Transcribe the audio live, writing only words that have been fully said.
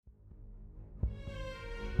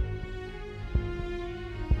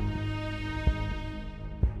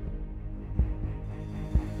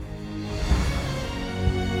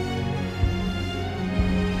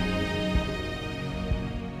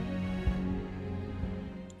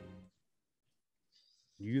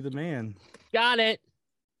You the man. Got it.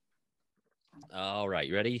 All right,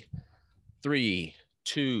 you ready? 3,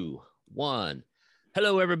 2, 1.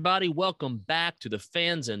 Hello, everybody. Welcome back to the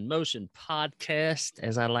Fans in Motion podcast.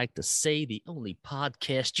 As I like to say, the only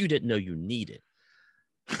podcast you didn't know you needed.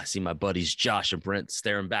 I see my buddies Josh and Brent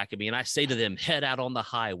staring back at me, and I say to them, head out on the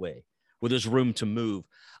highway where there's room to move.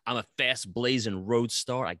 I'm a fast blazing road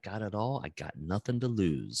star. I got it all. I got nothing to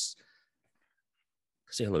lose.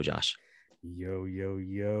 Say hello, Josh. Yo, yo,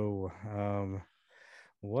 yo.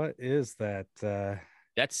 What is that?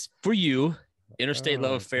 That's for you, Interstate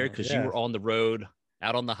Love Affair, because yeah. you were on the road,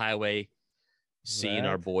 out on the highway, seeing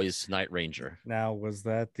our That- boys Night Ranger. Now, was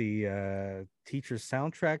that the teacher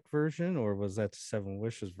soundtrack version, or was that the Seven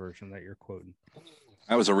Wishes version that you're quoting?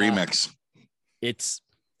 That was a remix. It's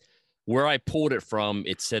where I pulled it from.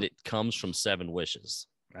 It said it comes from Seven Wishes.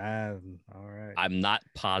 All right. I'm not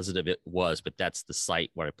positive it was, but that's the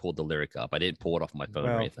site where I pulled the lyric up. I didn't pull it off my phone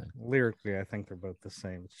or anything. Lyrically, I think they're both the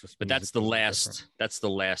same. It's just, but that's the last. Different. That's the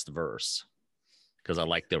last verse, because I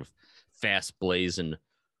like the fast blazing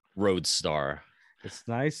road star. It's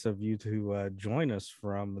nice of you to join us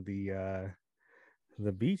from the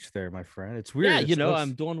beach there, my friend. It's weird. Yeah,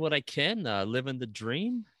 I'm doing what I can, living the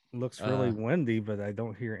dream. Looks really windy, but I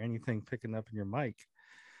don't hear anything picking up in your mic.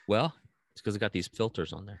 Well, it's because I got these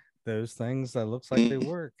filters on there. Those things that looks like they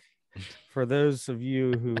work. For those of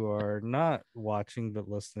you who are not watching but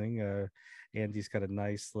listening, Andy's got a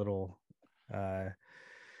nice little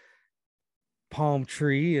palm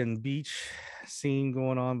tree and beach scene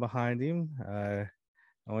going on behind him.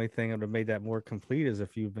 Only thing that would have made that more complete is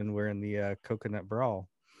if you've been wearing the coconut bra. You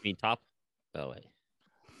mean top? Oh, wait.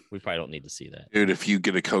 We probably don't need to see that. Dude, if you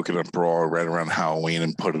get a coconut bra right around Halloween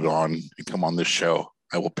and put it on and come on this show,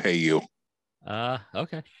 I will pay you.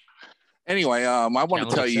 Okay. Anyway, I want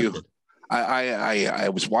to tell you, I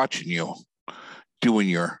was watching you doing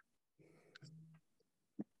your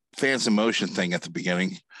Fans in Motion thing at the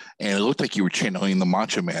beginning, and it looked like you were channeling the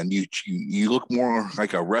Macho Man. You look more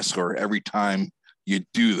like a wrestler every time you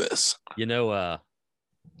do this. I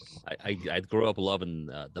grew up loving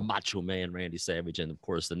the Macho Man, Randy Savage, and of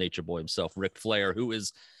course the Nature Boy himself, Ric Flair, who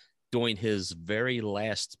is doing his very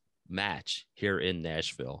last match here in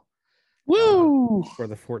Nashville. Woo! For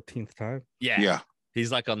the 14th time. Yeah.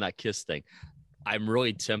 He's like on that Kiss thing. I'm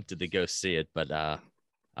really tempted to go see it, but I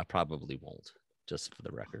probably won't, just for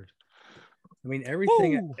the record. I mean,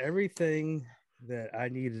 everything that I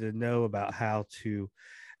needed to know about how to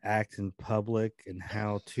act in public and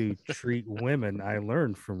how to treat women, I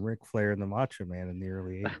learned from Ric Flair and the Macho Man in the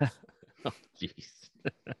early 80s. Oh, jeez.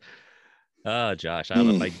 Oh, Josh, I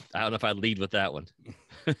don't know if I lead with that one.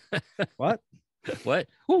 What?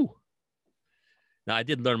 Woo. Now, I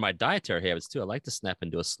did learn my dietary habits, too. I like to snap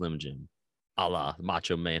into a Slim Jim, a la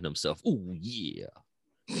Macho Man himself. Ooh, yeah.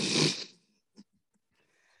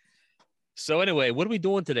 So, anyway, what are we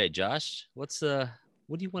doing today, Josh? What do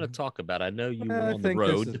you want to talk about? I know you were on the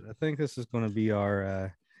road. I think this is going to be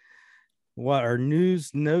our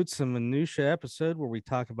news, notes, and minutia episode where we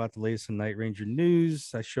talk about the latest in Night Ranger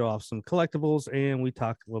news. I show off some collectibles, and we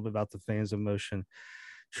talk a little bit about the Fans in Motion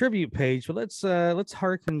tribute page. But let's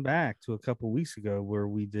harken back to a couple weeks ago where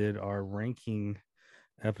we did our ranking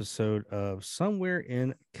episode of Somewhere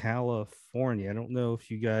in California. I don't know if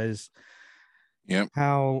you guys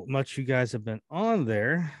how much you guys have been on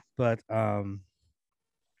there, but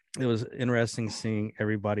it was interesting seeing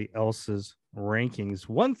everybody else's rankings.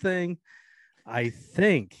 One thing I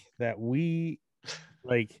think that we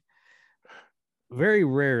like, very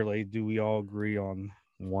rarely do we all agree on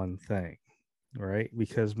one thing, right?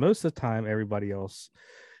 Because most of the time everybody else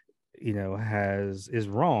is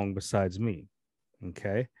wrong besides me.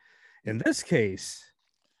 Okay, in this case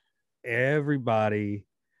everybody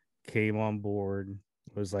came on board,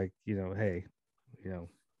 was like, hey,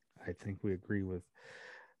 I think we agree with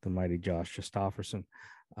the mighty Josh Christopherson.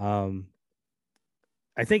 I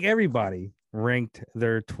think everybody ranked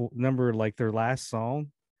their number, like their last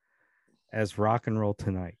song, as Rock and Roll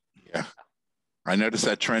Tonight. Yeah, I noticed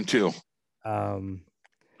that trend too.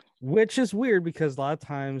 Which is weird because a lot of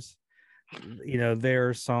times,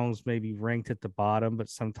 their songs may be ranked at the bottom, but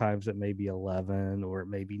sometimes it may be 11 or it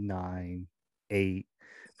may be 9, 8.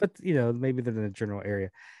 But, maybe they're in the general area.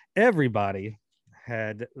 Everybody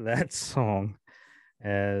had that song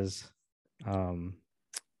as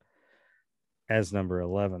number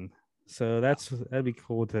 11. So that'd be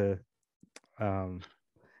cool to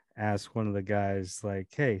ask one of the guys, like,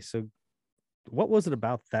 hey, so what was it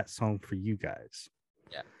about that song for you guys?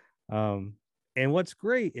 Yeah. And what's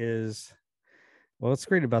great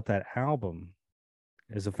about that album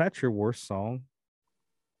is if that's your worst song,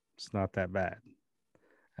 it's not that bad.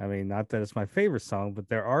 I mean, not that it's my favorite song, but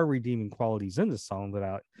there are redeeming qualities in the song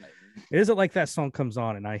it isn't like that song comes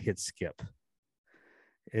on and I hit skip.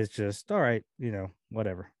 It's just all right,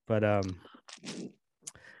 whatever. But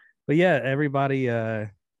yeah, everybody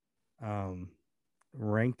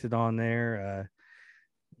ranked it on there.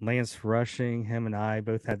 Lance Rushing, him and I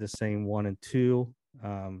both had the same 1 and 2,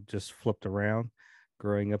 just flipped around.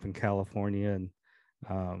 Growing up in California and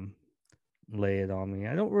lay it on me.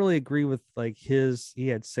 I don't really agree with like he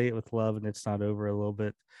had Say It With Love and It's Not Over a little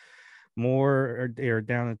bit more or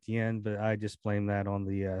down at the end, but I just blame that on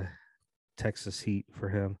the Texas heat for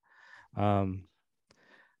him.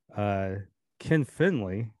 Ken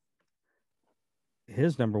Finley,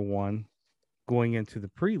 his number 1 going into the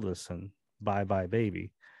pre-listen, Bye Bye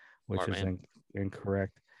Baby, which is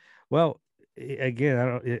incorrect. Well,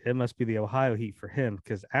 again, it must be the Ohio heat for him,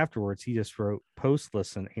 because afterwards he just wrote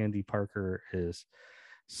post-listen, Andy Parker is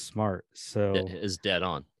smart. So is dead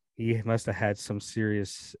on. He must have had some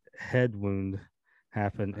serious head wound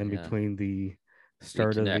happen in between the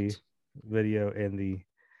start of the video and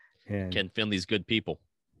Ken Finley's good people.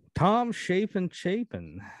 Tom Chapin.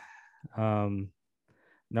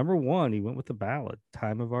 Number 1, he went with the ballad,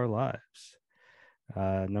 Time of Our Lives.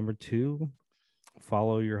 Number 2,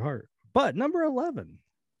 Follow Your Heart. But number 11,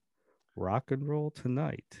 Rock and Roll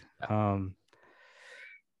Tonight. And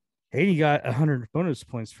he got 100 bonus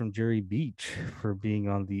points from Jerry Beach for being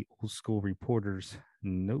on the Old School Reporter's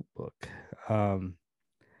notebook. John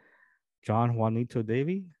Juanito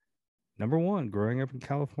Davey, number 1, Growing Up in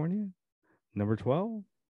California. Number 12,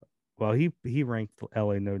 well, he ranked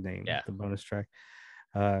LA No Name, the bonus track.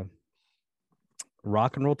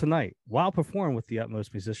 Rock and Roll Tonight, while performing with the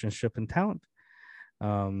utmost musicianship and talent.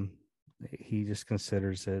 He just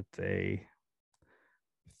considers it a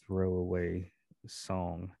throwaway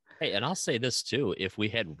song. Hey, and I'll say this too: if we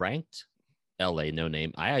had ranked "L.A. No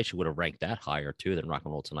Name," I actually would have ranked that higher too than "Rock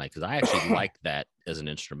and Roll Tonight," because I actually like that as an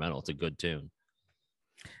instrumental. It's a good tune.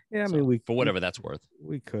 Yeah, I mean, for whatever that's worth,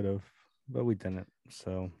 we could have, but we didn't.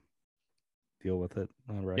 So deal with it.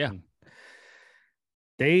 I reckon. Yeah.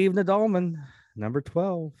 Dave Nadelman, number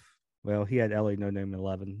 12. Well, he had LA No Name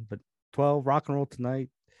 11, but 12, Rock and Roll Tonight.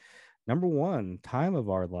 Number 1, Time of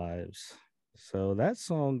Our Lives. So that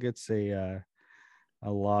song gets a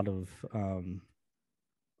lot of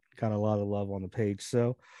got a lot of love on the page.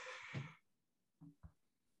 So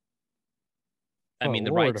I mean,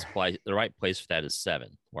 the right place for that is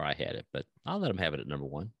 7, where I had it, but I'll let him have it at number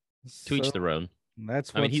 1. To each their own.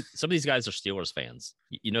 That's I mean, some of these guys are Steelers fans.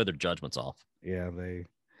 You know their judgment's off. Yeah, they.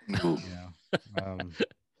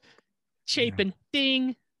 Chapin,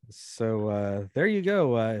 ding. So there you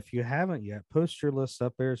go. If you haven't yet, post your list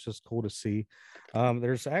up there. It's just cool to see.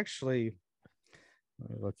 There's actually,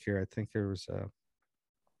 look here. I think there was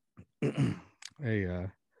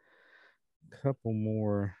a couple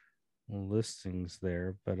more listings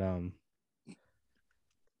there, but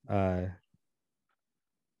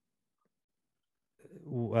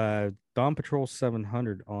Dawn Patrol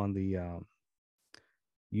 700 on the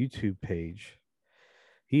YouTube page.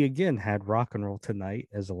 He again had Rock and Roll Tonight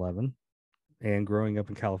as 11, and Growing Up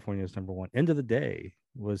in California as number 1. End of the Day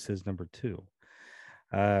was his number 2.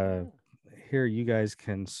 Here, you guys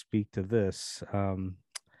can speak to this.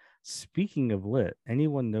 Speaking of lit,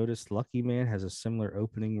 anyone notice Lucky Man has a similar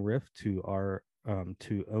opening riff to our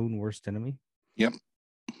to Own Worst Enemy? Yep.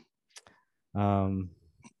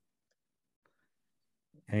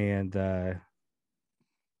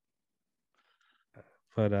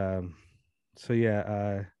 So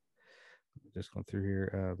yeah, just going through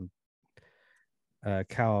here.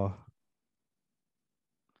 Cabo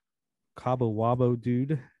Wabo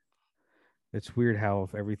dude. It's weird how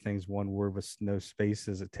if everything's one word with no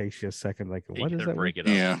spaces, it takes you a second. Like, what is that? Break it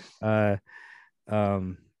up. Yeah.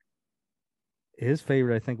 His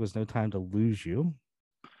favorite, I think, was No Time to Lose You.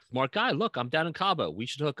 Smart guy. Look, I'm down in Cabo. We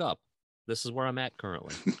should hook up. This is where I'm at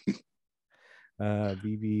currently.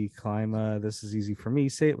 BB Klima, This Is Easy for Me.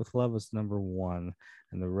 Say It With Love is number 1,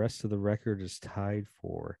 and the rest of the record is tied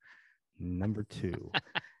for number 2.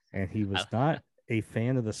 And he was not a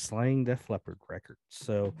fan of the Slaying Def Leppard record.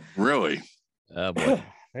 So really, oh boy.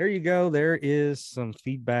 There you go. There is some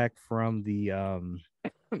feedback from the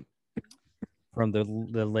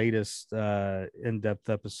latest in-depth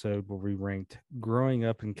episode where we ranked Growing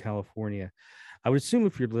Up in California. I would assume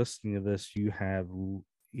if you're listening to this, you have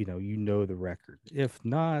you know the record. If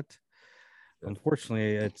not,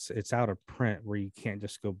 unfortunately, it's out of print where you can't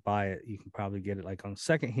just go buy it. You can probably get it like on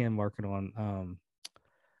secondhand market on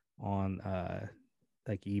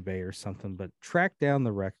like eBay or something. But track down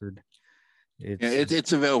the record.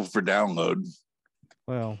 It's available for download.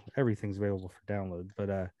 well, everything's available for download,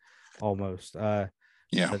 but almost.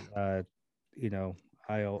 Yeah. But you know,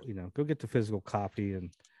 I'll go get the physical copy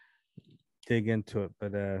and dig into it.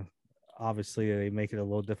 But obviously, they make it a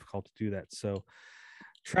little difficult to do that. So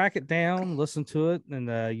track it down, listen to it,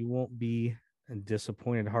 and you won't be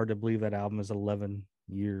disappointed. Hard to believe that album is 11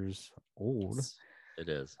 years old. It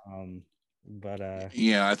is. But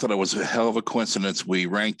Yeah, I thought it was a hell of a coincidence we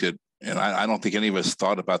ranked it, and I don't think any of us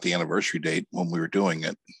thought about the anniversary date when we were doing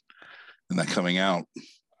it and that coming out.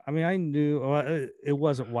 I mean, I knew it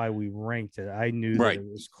wasn't why we ranked it. I knew that Right.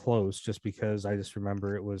 it was close just because I just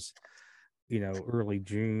remember it was, early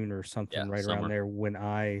June or something right summer. around there when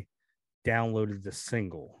I downloaded the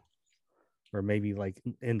single, or maybe like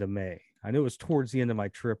end of May. I knew it was towards the end of my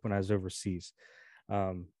trip when I was overseas.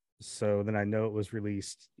 So then I know it was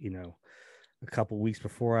released, a couple weeks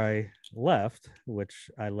before I left,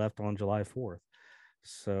 which I left on July 4th.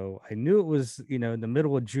 So I knew it was, in the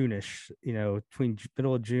middle of June-ish, between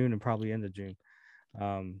middle of June and probably end of June.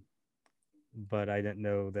 But I didn't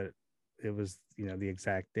know that it was, the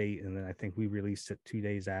exact date. And then I think we released it 2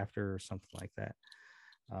 days after or something like that.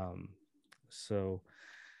 So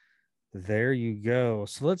there you go.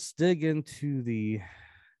 So let's dig into the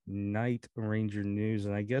Night Ranger news,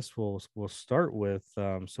 and I guess we'll start with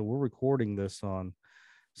so we're recording this on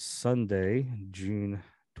Sunday, June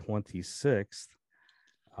 26th,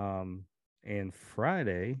 and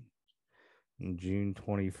Friday, June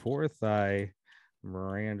 24th, I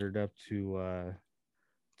meandered up to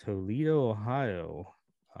Toledo, Ohio,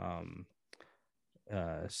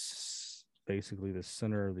 basically the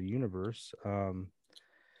center of the universe,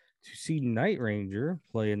 to see Night Ranger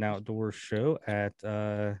play an outdoor show at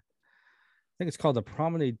I think it's called the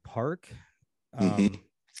Promenade Park,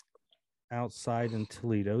 outside in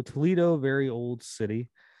Toledo. Toledo, very old city,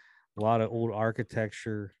 a lot of old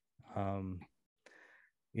architecture.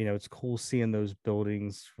 It's cool seeing those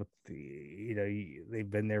buildings with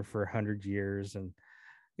they've been there for 100 years, and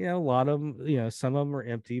a lot of them, some of them are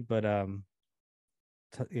empty, but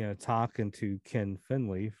talking to Ken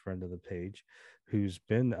Finley, friend of the page, who's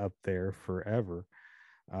been up there forever.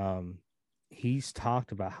 He's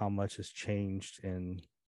talked about how much has changed in,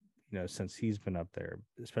 since he's been up there,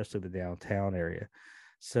 especially the downtown area.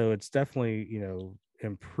 So it's definitely,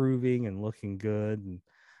 improving and looking good.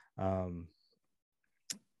 And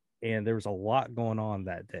there was a lot going on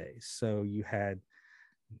that day. So you had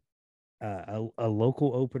a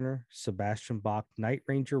local opener, Sebastian Bach, Night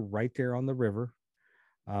Ranger, right there on the river,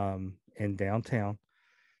 in downtown.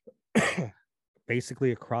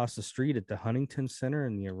 Basically across the street at the Huntington Center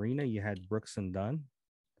in the arena, you had Brooks and Dunn.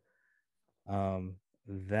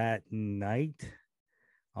 That night,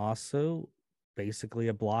 also basically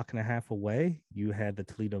a block and a half away, you had the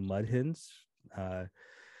Toledo Mud Hens,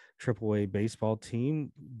 AAA baseball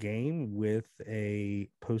team game with a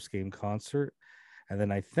post-game concert. And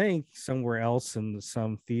then I think somewhere else in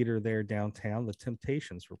some theater there downtown, the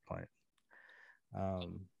Temptations were playing.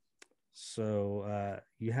 So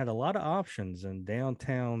you had a lot of options in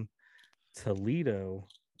downtown Toledo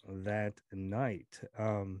that night.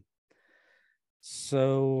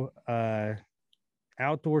 So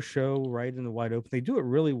outdoor show right in the wide open. They do it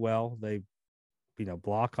really well. They,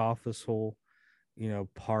 block off this whole,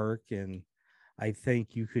 park. And I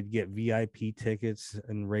think you could get VIP tickets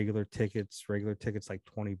and regular tickets like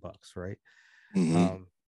 $20, right?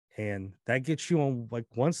 And that gets you on like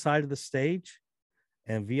one side of the stage,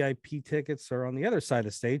 and VIP tickets are on the other side of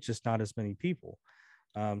the stage, just not as many people.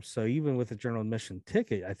 So even with a general admission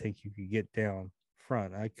ticket, I think you could get down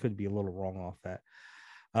front. I could be a little wrong off that.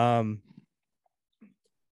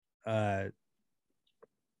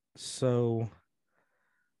 So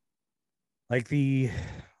like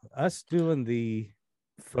us doing the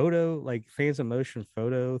photo, like Fans of Motion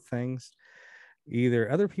photo things,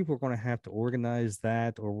 either other people are going to have to organize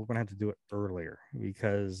that, or we're going to have to do it earlier,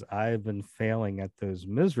 because I've been failing at those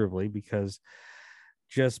miserably, because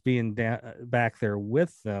just being back there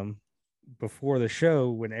with them before the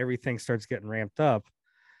show, when everything starts getting ramped up,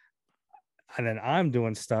 and then I'm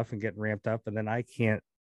doing stuff and getting ramped up, and then I can't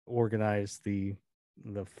organize the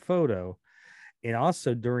photo. And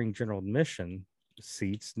also during general admission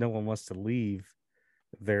seats, no one wants to leave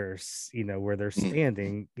their, where they're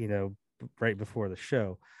standing, right before the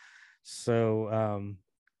show. So,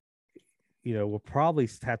 we'll probably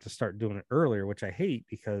have to start doing it earlier, which I hate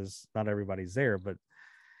because not everybody's there. But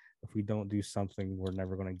if we don't do something, we're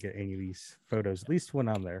never going to get any of these photos, at least when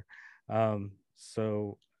I'm there.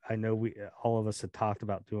 So I know all of us had talked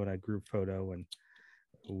about doing a group photo, and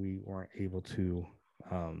we weren't able to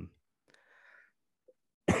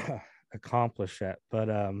accomplish that. But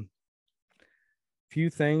few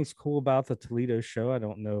things cool about the Toledo show. I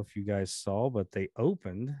don't know if you guys saw, but they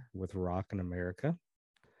opened with Rock in America.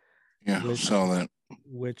 Yeah, saw that.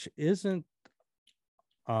 Which isn't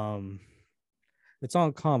it's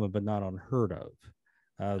uncommon but not unheard of.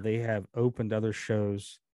 They have opened other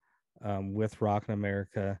shows with Rock in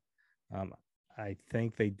America. I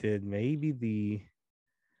think they did maybe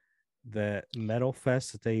the Metal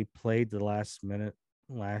Fest that they played the last minute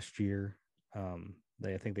last year.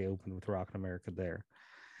 I think they opened with Rock in America there.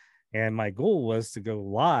 And my goal was to go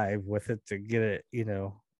live with it to get it,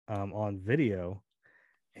 on video.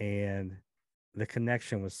 And the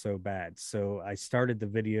connection was so bad. So I started the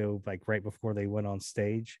video like right before they went on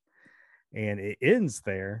stage, and it ends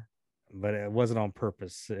there, but it wasn't on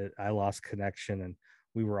purpose. I lost connection, and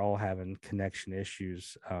we were all having connection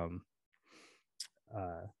issues.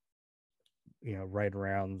 Right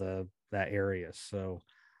around that area. So,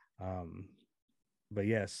 but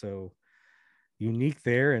yeah, so unique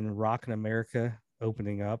there, and Rockin' America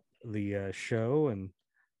opening up the show. And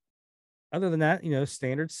other than that,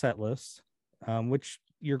 standard set list, which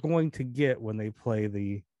you're going to get when they play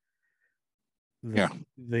the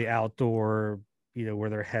outdoor, where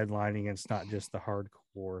they're headlining, and it's not just the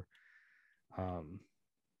hardcore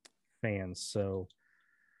fans. So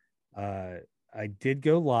I did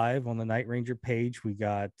go live on the Night Ranger page. We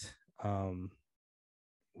got them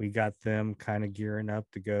kind of gearing up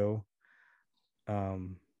to go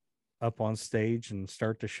up on stage and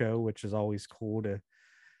start the show, which is always cool to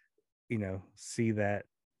see that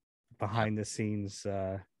behind the scenes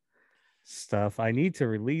stuff. I need to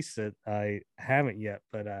release it. I haven't yet,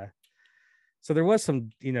 but so there was some,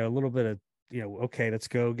 a little bit of, okay, let's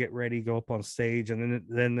go, get ready, go up on stage. And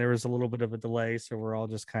then there was a little bit of a delay. So we're all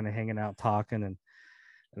just kind of hanging out talking. And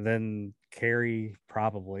then Carrie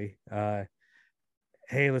probably, hey,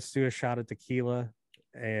 let's do a shot of tequila.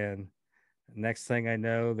 And next thing I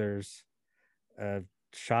know, there's a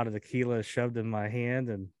shot of tequila shoved in my hand.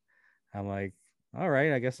 And I'm like, all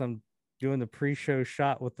right, I guess I'm doing the pre-show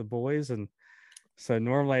shot with the boys. And so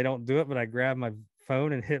normally I don't do it, but I grabbed my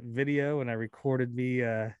phone and hit video, and I recorded me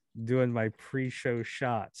doing my pre-show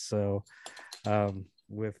shot. So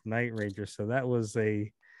with Night Ranger. So that was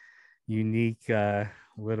a unique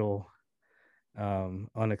little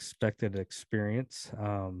unexpected experience.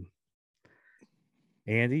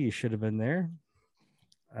 Andy, you should have been there.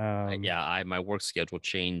 My work schedule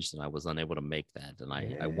changed and I was unable to make that, and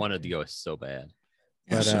I wanted to go so bad.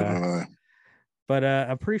 But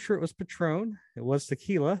I'm pretty sure it was Patron. It was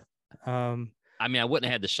tequila. I wouldn't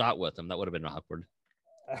have had the shot with him. That would have been awkward.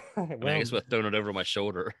 I guess I would have thrown it over my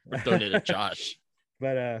shoulder or thrown it at Josh.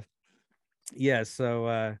 But yeah,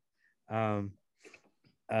 so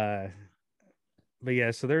but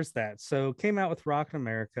yeah, so there's that. So came out with Rock in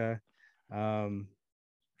America.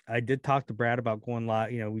 I did talk to Brad about going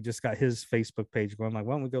live. We just got his Facebook page going. Like,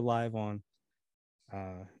 why don't we go live on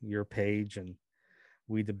your page? And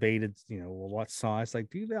we debated, what song. It's like,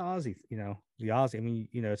 do the Aussie, the Aussie. I mean,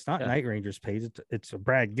 it's not Night Ranger's page. It's a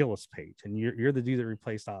Brad Gillis page, and you're the dude that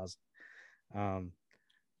replaced Ozzy.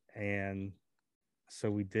 And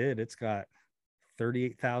so we did. It's got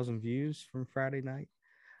 38,000 views from Friday night.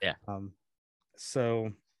 Yeah.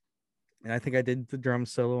 So, and I think I did the drum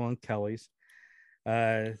solo on Kelly's.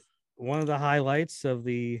 One of the highlights of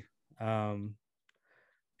the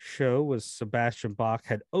show was Sebastian Bach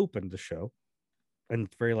had opened the show, and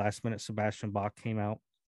at the very last minute, Sebastian Bach came out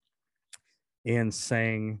and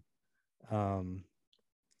sang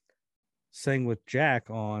with Jack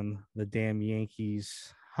on the Damn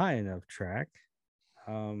Yankees High Enough track.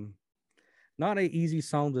 Not an easy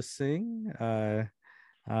song to sing.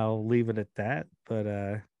 I'll leave it at that, but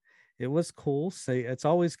it was cool. It's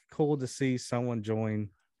always cool to see someone join,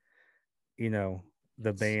 the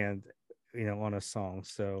band, on a song.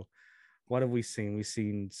 So what have we seen? We've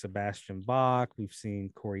seen Sebastian Bach. We've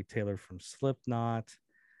seen Corey Taylor from Slipknot.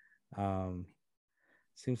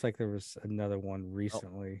 Seems like there was another one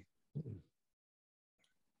recently.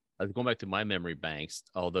 Going back to my memory banks,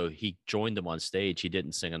 although he joined them on stage, he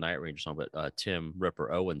didn't sing a Night Ranger song, but Tim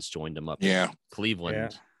Ripper Owens joined him up in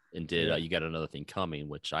Cleveland and did You Got Another Thing Coming,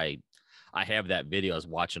 which I have that video. I was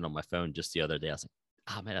watching on my phone just the other day. I was like,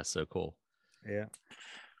 oh man, that's so cool. Yeah.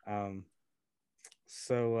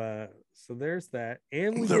 So there's that.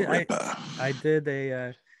 And I did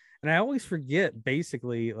a and I always forget,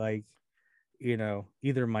 basically, like,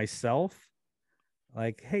 either myself,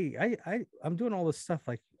 like, hey, I'm doing all this stuff,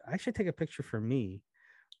 like I should take a picture for me,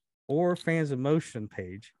 or Fans of Motion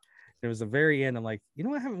page. There was the very end, I'm like,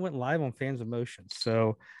 I haven't went live on Fans of Motion.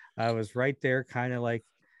 So I was right there, kind of like,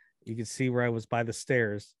 you could see where I was by the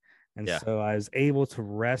stairs. And Yeah. so I was able to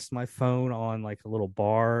rest my phone on like a little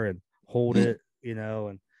bar and hold Mhm. it,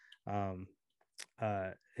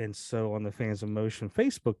 and so on the Fans of Motion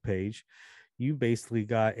Facebook page, you basically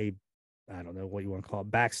got I don't know what you want to call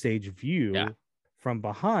it, backstage view Yeah. from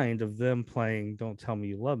behind of them playing Don't Tell Me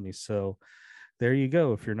You Love Me. So there you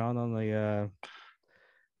go. If you're not on the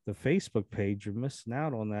Facebook page, you're missing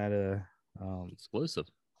out on that Exclusive.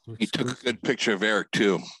 He took a good picture of Eric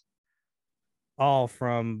too. all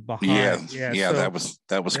from Yeah, behind. yeah, So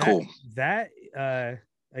that was cool. That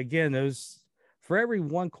again, those for every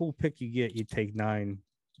one cool pick you get, you take 9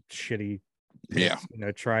 shitty picks,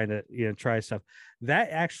 trying to try stuff. That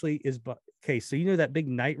actually is okay. So that big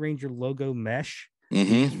Night Ranger logo mesh you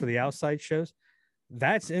use for the outside shows,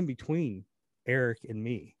 that's in between Eric and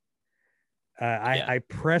me. I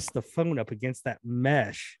pressed the phone up against that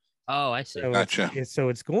mesh. Oh, I see. So Gotcha.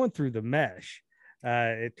 It's going through the mesh.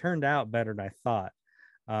 It turned out better than I thought,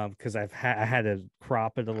 because I had to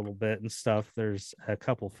crop it a little bit and stuff. There's a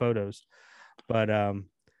couple photos, but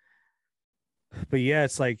yeah,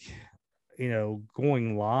 it's like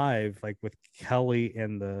going live like with Kelly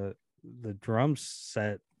and the drum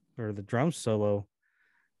set or the drum solo.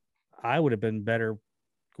 I would have been better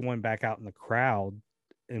going back out in the crowd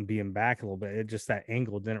and being back a little bit. It just that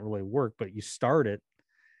angle didn't really work, but you start it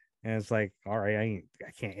and it's like, all right,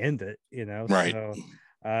 I can't end it, Right. So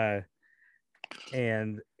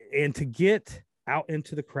and to get out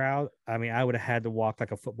into the crowd, I mean, I would have had to walk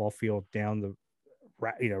like a football field down the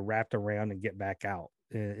wrapped around and get back out.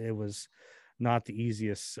 It was not the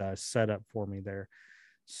easiest setup for me there.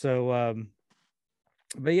 So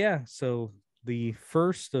but yeah, so the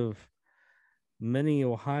first of many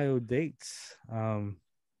Ohio dates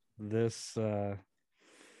this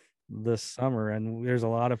summer, and there's a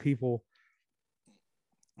lot of people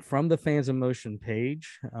from the Fans of Motion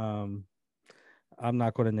page. I'm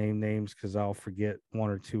not going to name names because I'll forget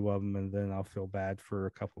one or two of them, and then I'll feel bad for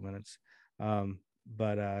a couple minutes.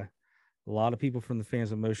 But a lot of people from the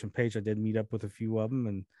Fans of Motion page, I did meet up with a few of them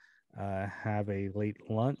and have a late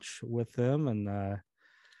lunch with them, and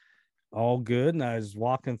all good. And I was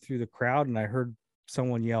walking through the crowd, and I heard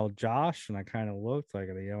someone yell Josh, and I kind of looked like,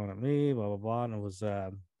 are they yelling at me? Blah blah blah. And it was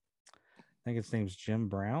I think his name's James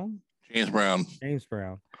Brown.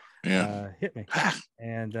 Yeah. Hit me.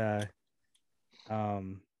 And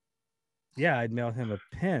yeah, I'd mailed him a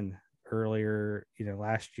pin earlier,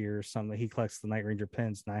 last year or something. He collects the Night Ranger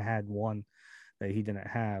pins, and I had one that he didn't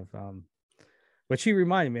have. Which he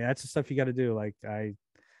reminded me, that's the stuff you got to do. Like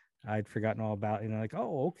I'd forgotten all about, like,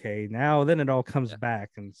 oh, okay, now then it all comes back,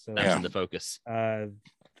 and so that's in the focus.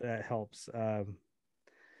 That helps.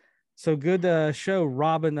 So good show.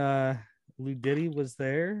 Robin Ludidi was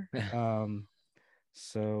there.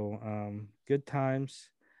 So good times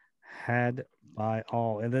had by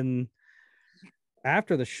all. And then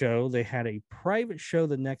after the show, they had a private show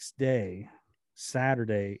the next day,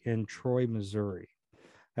 Saturday, in Troy, Missouri.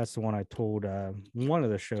 That's the one I told one of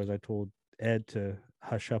the shows I told Ed to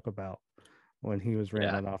hush up about when he was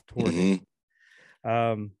rambling off tour.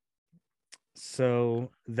 So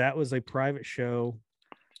that was a private show,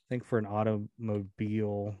 I think, for an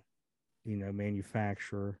automobile,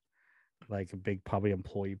 manufacturer, like a big probably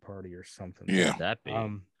employee party or something. Yeah. That be.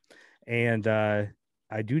 And I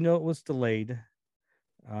do know it was delayed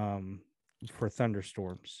for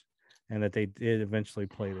thunderstorms, and that they did eventually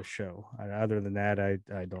play the show. Other than that, I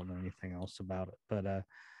don't know anything else about it. But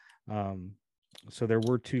so there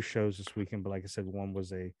were 2 shows this weekend, but like I said, one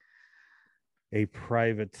was a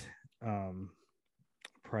private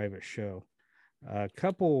show. A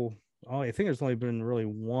couple. Oh, I think there's only been really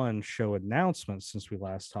one show announcement since we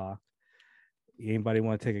last talked. Anybody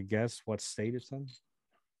want to take a guess what state it's in?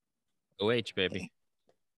 OH, baby.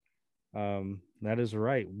 That is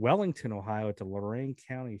right. Wellington, Ohio, at the Lorain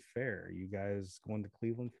County Fair. You guys going to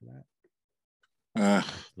Cleveland for that?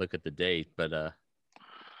 Look at the date, but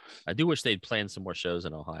I do wish they'd plan some more shows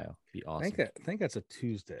in Ohio. It'd be awesome. I think that's a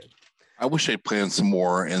Tuesday. I wish they'd plan some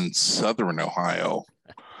more in Southern Ohio,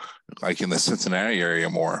 like in the Cincinnati area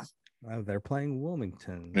more. They're playing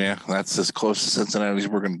Wilmington. Yeah, that's as close to Cincinnati as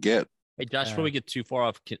we're going to get. Hey, Josh, before we get too far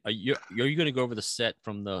off, are you going to go over the set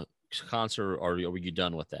from the concert, or are you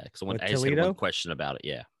done with that? Because I just had one question about it.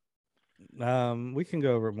 Yeah. We can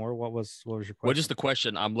go over it more. What was your question? Well, just the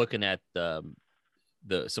question. I'm looking at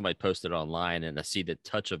somebody posted online, and I see that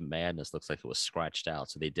Touch of Madness looks like it was scratched out,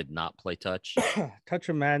 so they did not play Touch. Touch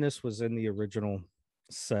of Madness was in the original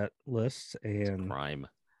set list, and crime.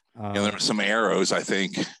 Yeah, there were some arrows, I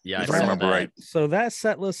think. Yeah, if I remember right. So that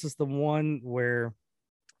set list is the one where,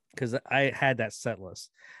 because I had that set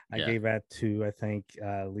list, I gave that to, I think,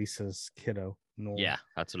 Lisa's kiddo, Norm. Yeah,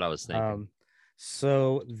 that's what I was thinking.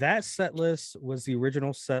 So that set list was the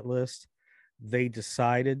original set list. They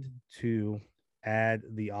decided to add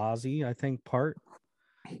the Aussie, I think, part,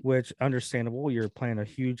 which understandable. You're playing a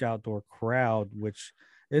huge outdoor crowd, which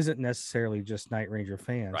isn't necessarily just Night Ranger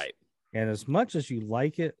fans. Right. And as much as you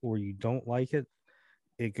like it or you don't like it,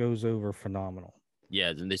 it goes over phenomenal. Yeah,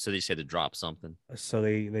 and they said to drop something. So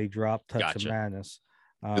they dropped Touch of Gotcha. Madness.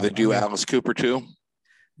 Do they do Alice Cooper too?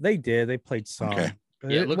 They did. They played some. Okay.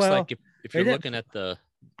 Yeah, it looks like if you're looking at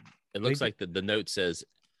it looks like the note says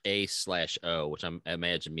A/O, which I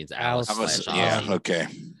imagine means Alice / Yeah. Ozzy. Okay.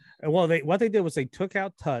 Well, what they did was they took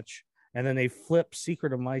out Touch and then they flipped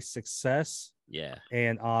Secret of My Success. Yeah.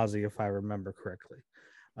 And Ozzy, if I remember correctly.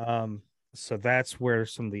 So that's where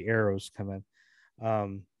some of the arrows come in.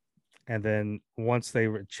 And then once they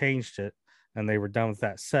changed it and they were done with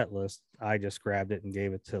that set list, I just grabbed it and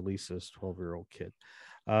gave it to Lisa's 12-year-old kid.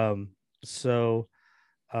 So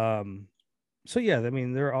yeah, I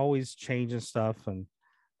mean, they're always changing stuff. And,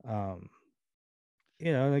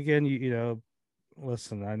 and again, you know,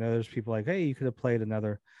 listen, I know there's people like, hey, you could have played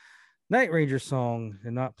another Night Ranger song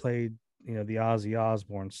and not played, the Ozzy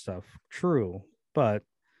Osbourne stuff. True, but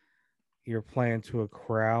you're playing to a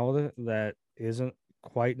crowd that isn't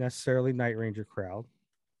quite necessarily Night Ranger crowd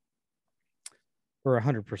or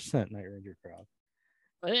 100% Night Ranger crowd.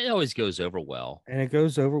 It always goes over well. And it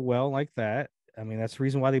goes over well like that. I mean, that's the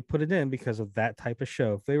reason why they put it in, because of that type of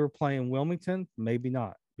show. If they were playing Wilmington, maybe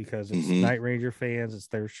not, because it's Night Ranger fans, it's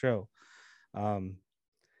their show. And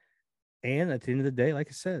at the end of the day, like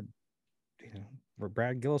I said, where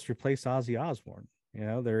Brad Gillis replaced Ozzy Osbourne,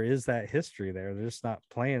 there is that history there. They're just not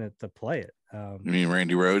playing it to play it. You mean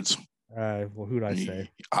Randy Rhoads? Well, who'd I say?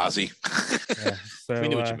 Ozzy. Yeah, so we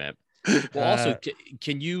knew what you meant. Well, also,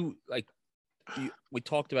 can you we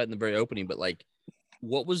talked about it in the very opening, but like,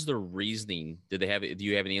 what was the reasoning? Did they have it? Do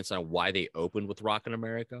you have any insight on why they opened with Rockin'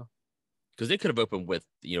 America? Because they could have opened with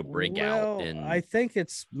Bring Out, and I think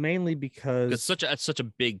it's mainly because it's such a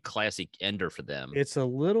big classic ender for them. It's a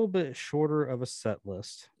little bit shorter of a set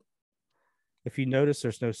list. If you notice,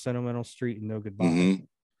 there's no Sentimental Street and No Goodbye,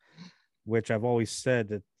 which I've always said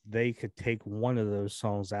that they could take one of those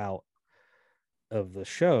songs out of the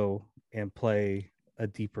show and play a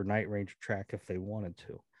deeper Night Ranger track if they wanted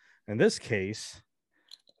to. In this case,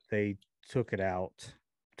 they took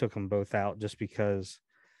them both out just because,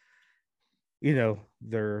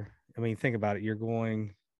 think about it. You're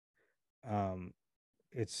going,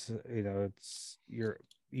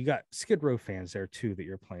 you got Skid Row fans there too that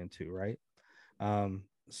you're playing to, right?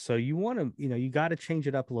 So you want to, you got to change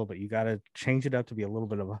it up a little bit. You got to change it up to be a little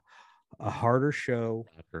bit of a harder show.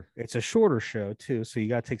 It's a shorter show too, so you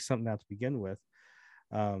got to take something out to begin with.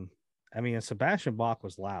 And Sebastian Bach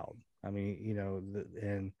was loud.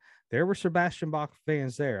 And there were Sebastian Bach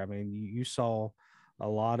fans there. I mean, you saw a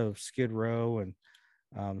lot of Skid Row, and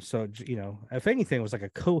so if anything, it was like a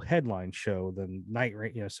co-headline show than Night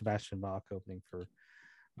Ranger. Sebastian Bach opening for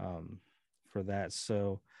that.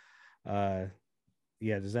 So, does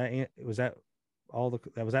that answer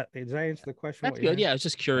the question? That's good. Yeah, I was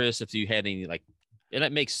just curious if you had any and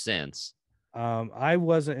that makes sense. I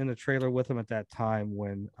wasn't in the trailer with him at that time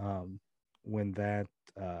when that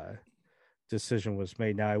decision was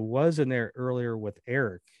made. Now I was in there earlier with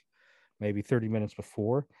Eric, maybe 30 minutes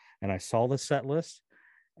before, and I saw the set list,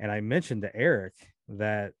 and I mentioned to Eric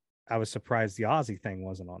that I was surprised the Aussie thing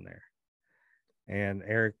wasn't on there. And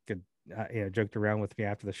Eric joked around with me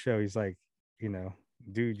after the show. He's like,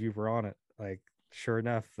 dude, you were on it. Like, sure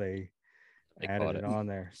enough, they added it on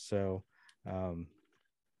there. So,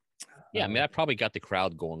 yeah, I probably got the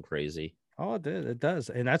crowd going crazy. Oh, it did. It does.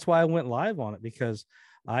 And that's why I went live on it, because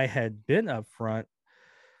I had been up front,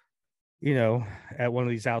 at one of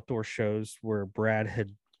these outdoor shows where Brad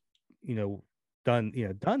had,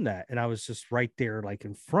 done that. And I was just right there, like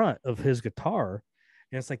in front of his guitar.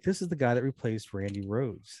 And it's like, this is the guy that replaced Randy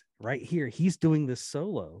Rhoads right here. He's doing this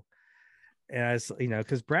solo. And I was,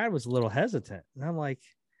 because Brad was a little hesitant. And I'm like,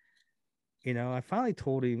 I finally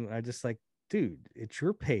told him, I just like, dude, it's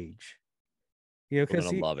your page. Because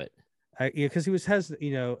I love it. Because he was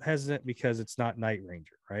hesitant because it's not Night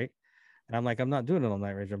Ranger, right? And I'm like, I'm not doing it on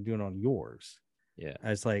Night Ranger. I'm doing it on yours. Yeah. I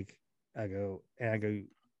was like, I go,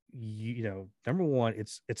 number one,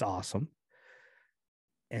 it's awesome.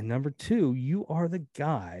 And number two, you are the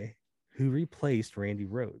guy who replaced Randy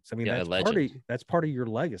Rhoads. I mean, that's part of your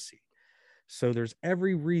legacy. So there's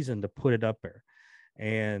every reason to put it up there.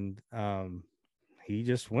 And he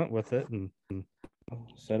just went with it and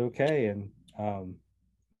said okay. And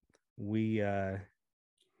we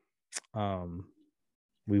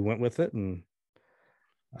went with it, and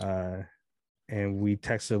And we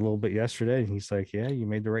texted a little bit yesterday, and he's like, yeah, you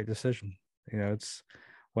made the right decision. It's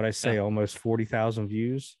what I say, almost 40,000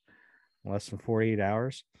 views, less than 48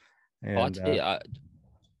 hours. And I'll tell you,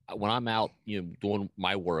 when I'm out, doing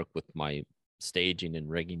my work with my staging and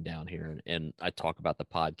rigging down here, and I talk about the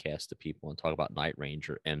podcast to people and talk about Night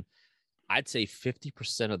Ranger, and I'd say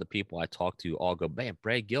 50% of the people I talk to all go, man,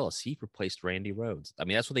 Brad Gillis, he replaced Randy Rhoads. I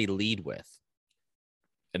mean, that's what they lead with.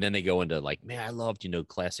 And then they go into like, man, I loved,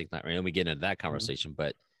 classic Night Ranger. And we get into that conversation,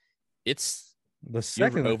 but it's the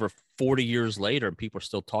second over 40 years later, and people are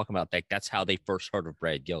still talking about that. That's how they first heard of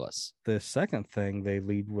Brad Gillis. The second thing they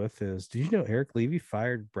lead with is, did you know Eric Levy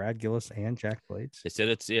fired Brad Gillis and Jack Blades? They said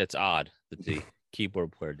it's odd that the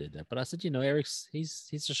keyboard player did that, but I said, Eric's he's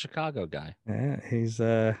a Chicago guy. Yeah, he's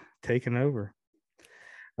taken over.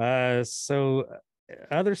 So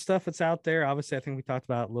other stuff that's out there, obviously, I think we talked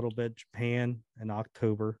about a little bit. Japan in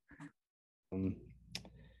October.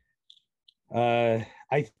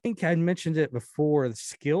 I think I mentioned it before. The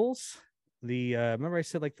Skills, remember I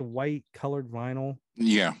said like the white colored vinyl,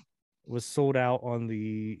 was sold out on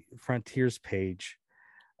the Frontiers page.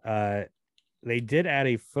 They did add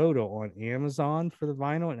a photo on Amazon for the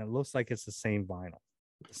vinyl, and it looks like it's the same vinyl,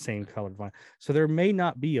 the same colored vinyl. So there may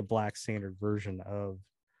not be a black standard version of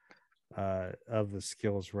the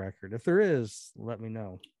Skills record. If there is, let me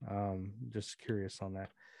know. Just curious on that.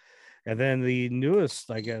 And then the newest,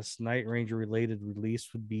 I guess, Night Ranger related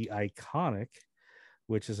release would be Iconic,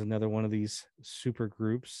 which is another one of these super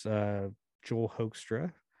groups. Joel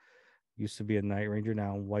Hoekstra used to be a Night Ranger,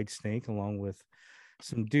 now White Snake, along with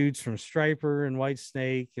some dudes from Striper and White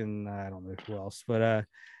Snake, and I don't know who else. But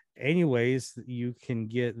anyways,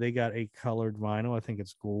 they got a colored vinyl. I think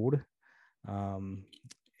it's gold. And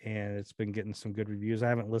it's been getting some good reviews. I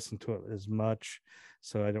haven't listened to it as much,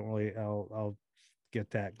 so I don't really. I'll get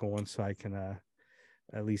that going so I can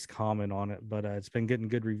at least comment on it. But it's been getting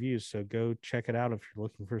good reviews, so go check it out if you're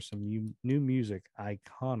looking for some new music.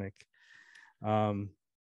 Iconic.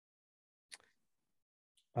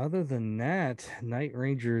 Other than that, Night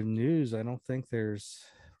Ranger news, I don't think there's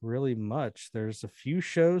really much. There's a few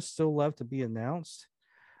shows still left to be announced.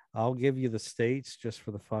 I'll give you the states just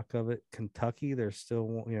for the fuck of it. Kentucky, there's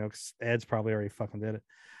still, Ed's probably already fucking did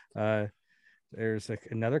it. There's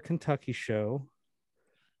another Kentucky show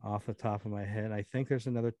off the top of my head. I think there's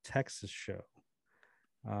another Texas show.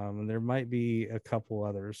 And there might be a couple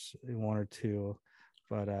others, one or two.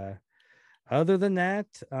 But other than that,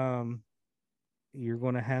 you're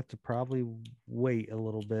going to have to probably wait a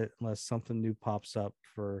little bit unless something new pops up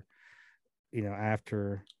for,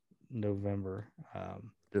 after November.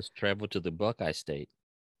 Just travel to the Buckeye State.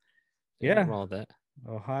 Yeah, wrong with that.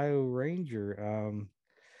 Ohio Ranger.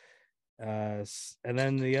 And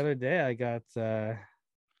then the other day I got.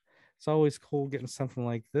 It's always cool getting something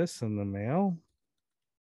like this in the mail.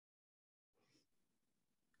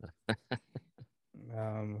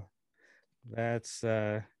 That's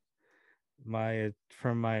from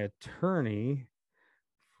my attorney.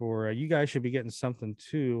 For you guys should be getting something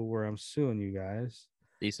too, where I'm suing you guys.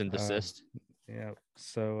 Cease and desist. Yeah.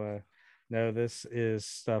 So no, this is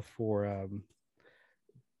stuff for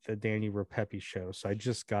the Danny Rapepi show. So I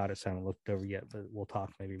just got it, so I haven't looked over yet, but we'll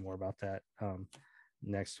talk maybe more about that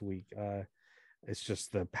next week. It's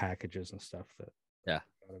just the packages and stuff that got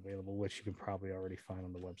available, which you can probably already find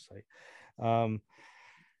on the website.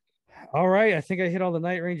 All right, I think I hit all the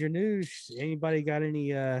Night Ranger news. Anybody got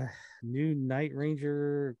any new Night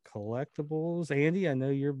Ranger collectibles? Andy, I know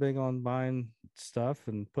you're big on buying stuff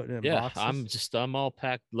and putting it in boxes. I'm all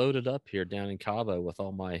packed, loaded up here down in Cabo with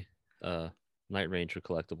all my Night Ranger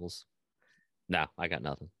collectibles. No, I got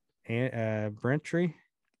nothing. And Brentry?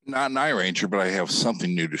 Not Night Ranger, but I have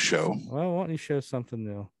something new to show. Well, why don't you show something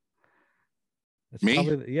new? It's Me?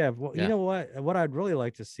 You know what? What I'd really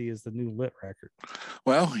like to see is the new Lit record.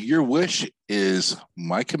 Well, your wish is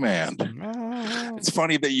my command. Oh. It's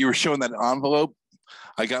funny that you were showing that envelope.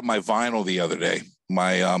 I got my vinyl the other day.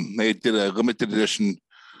 They did a limited edition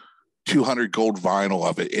 200 gold vinyl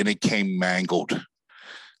of it, and it came mangled.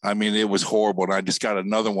 I mean, it was horrible. And I just got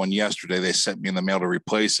another one yesterday. They sent me in the mail to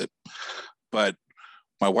replace it. But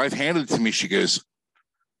my wife handed it to me. She goes,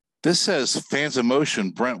 "This says Fans of Motion,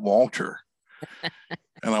 Brent Walter."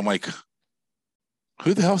 And I'm like,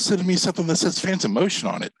 who the hell sent me something that says Fans of Motion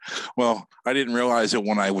on it? Well, I didn't realize it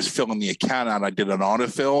when I was filling the account out. I did an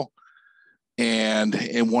autofill, and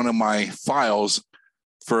in one of my files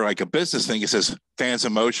for like a business thing, it says Fans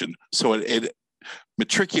of Motion. So it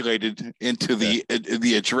matriculated into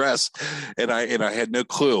the address, and I had no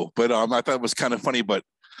clue. But I thought it was kind of funny. But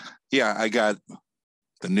yeah, I got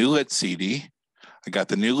the new Lit CD. I got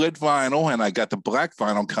the new lit vinyl, and I got the black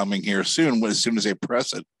vinyl coming here soon. As soon as they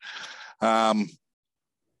press it,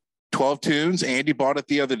 12 tunes. Andy bought it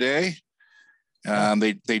the other day.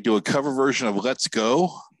 They do a cover version of "Let's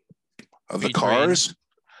Go" of the Cars,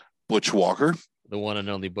 Butch Walker, the one and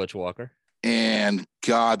only Butch Walker. And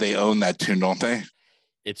God, they own that tune, don't they?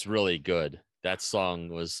 It's really good. That song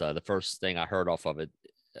was the first thing I heard off of it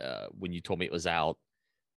when you told me it was out.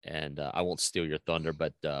 And I won't steal your thunder,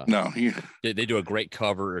 but no, they do a great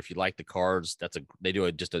cover. If you like the Cars,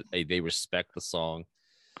 they respect the song.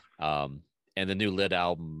 And the new Lit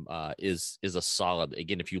album is a solid.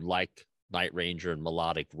 Again, if you like Night Ranger and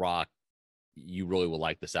melodic rock, you really will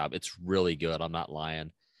like this album. It's really good. I'm not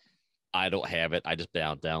lying. I don't have it. I just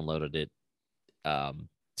downloaded it.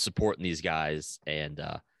 Supporting these guys, and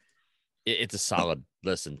it's a solid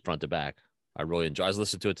listen front to back. I really enjoy. I was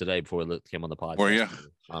listening to it today before we came on the podcast. Were you?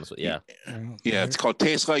 Honestly, yeah. Yeah, it's called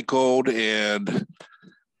Taste Like Gold, and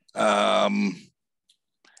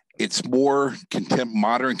it's more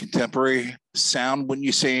modern contemporary sound, wouldn't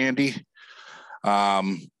you say, Andy? Yeah,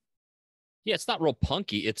 it's not real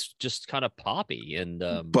punky. It's just kind of poppy, and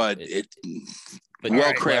but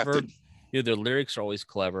well crafted. Yeah, their lyrics are always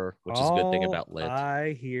clever, which is a good thing about Lit.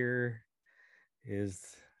 I hear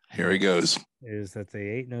here he goes. Is that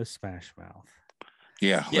they ain't no Smash Mouth?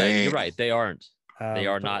 Yeah, you're right. They aren't. They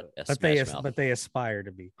are not. But they aspire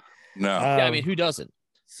to be. No. Yeah, I mean, who doesn't?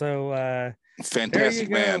 So fantastic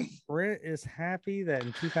man. Brent is happy that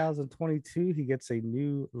in 2022 he gets a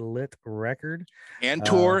new Lit record and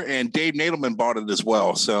tour, and Dave Nadelman bought it as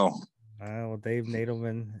well. So, well, Dave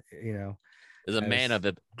Nadelman, is a man of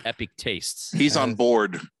epic tastes. He's on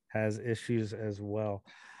board. Has issues as well.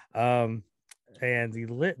 And the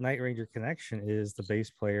Lit Night Ranger connection is the bass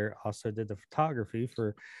player also did the photography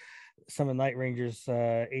for some of Night Ranger's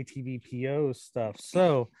ATV PO stuff.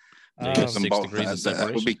 So 6 degrees of separation.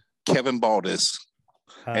 That would be Kevin Baldus.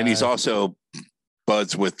 And he's also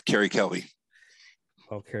buds with Kerry Kelly.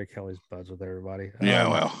 Well, Kerry Kelly's buds with everybody. Yeah,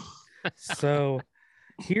 well. So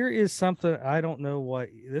here is something I don't know what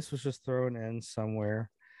this was just thrown in somewhere.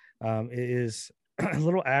 It is a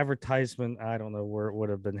little advertisement. I don't know where it would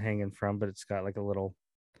have been hanging from, but it's got like a little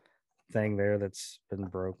thing there that's been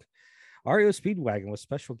broke. REO Speedwagon with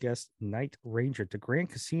special guest Night Ranger to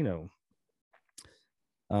Grand Casino.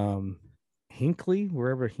 Hinckley,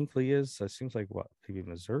 wherever Hinckley is, it seems like what, maybe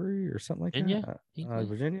Missouri or something like that.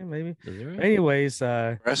 Virginia, maybe. Missouri? Anyways,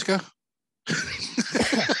 Nebraska.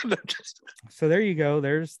 So there you go.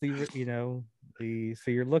 There's so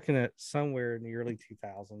you're looking at somewhere in the early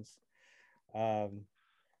 2000s.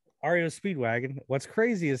 REO Speedwagon. What's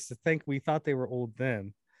crazy is to think we thought they were old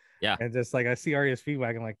then. Yeah. And just like I see REO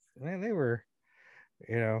Speedwagon, like, man, they were,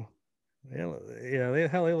 they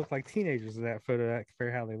look like teenagers in that photo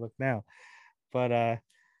compared to how they look now. But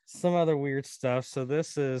some other weird stuff. So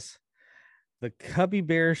this is the Cubby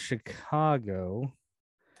Bear Chicago.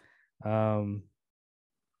 I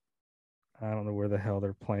don't know where the hell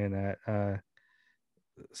they're playing at.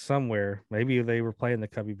 Somewhere. Maybe they were playing the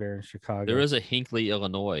Cubby Bear in Chicago. There is a Hinckley,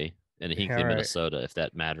 Illinois, and a Hinckley, Minnesota, if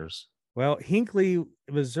that matters. Well, Hinckley,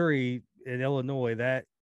 Missouri, and Illinois, that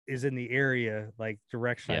is in the area, like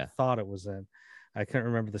direction I thought it was in. I couldn't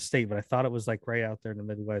remember the state, but I thought it was like right out there in the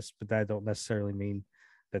Midwest, but that don't necessarily mean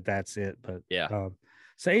that that's it. But yeah.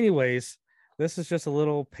 So anyways, this is just a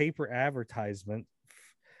little paper advertisement,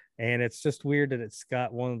 and it's just weird that it's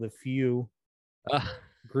got one of the few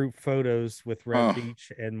group photos with Red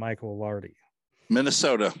Beach and Michael Lardy.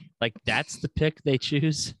 Minnesota. Like that's the pick they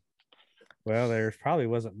choose? Well, there probably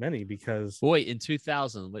wasn't many because in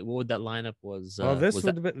 2000, what would that lineup was?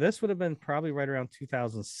 This would have been probably right around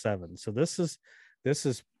 2007. So this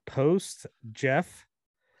is post Jeff,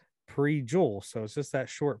 pre Joel. So it's just that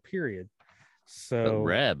short period. So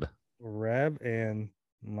Reb and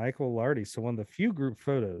Michael Lardy. So one of the few group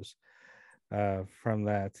photos from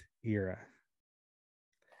that era.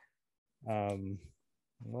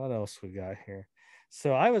 What else we got here?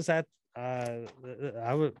 So I was at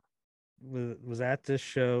was at this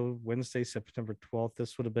show Wednesday, September 12th.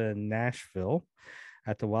 This would have been in Nashville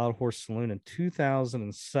at the Wild Horse Saloon in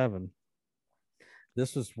 2007.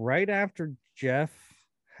 This was right after Jeff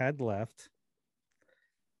had left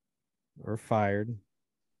or fired.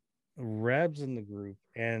 Reb's in the group,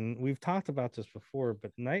 and we've talked about this before,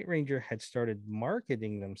 but Night Ranger had started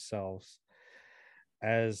marketing themselves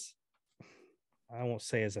as, I won't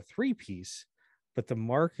say as a three-piece, but the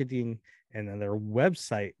marketing and then their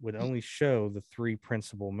website would only show the three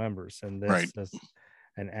principal members, and this is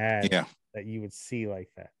an ad that you would see like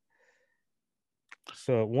that.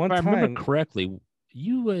 So at one time, I remember correctly,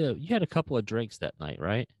 you had a couple of drinks that night,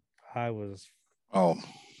 right? I was Oh,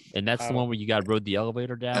 And that's the one where you got rode the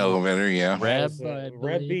elevator down. elevator, yeah. Red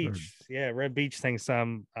Beach. Yeah, Red Beach thing.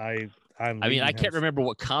 I mean, I can't remember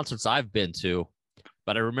what concerts I've been to,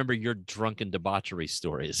 but I remember your drunken debauchery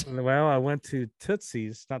stories. Well, I went to not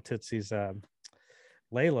Tootsie's,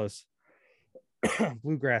 Layla's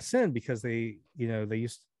Bluegrass Inn because they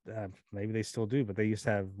used maybe they still do, but they used to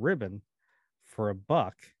have ribbon for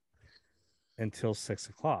 $1 until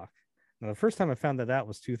 6:00. Now, the first time I found that out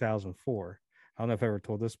was 2004. I don't know if I ever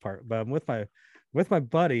told this part, but I'm with my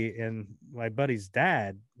buddy, and my buddy's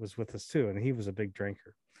dad was with us too, and he was a big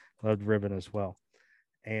drinker, loved ribbon as well.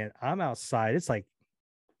 And I'm outside. It's like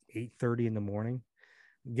 8:30 in the morning,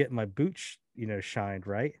 getting my boots, shined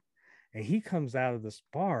right. And he comes out of this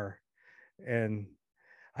bar, and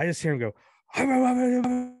I just hear him go,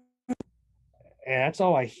 and that's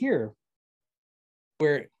all I hear.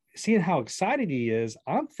 Where seeing how excited he is,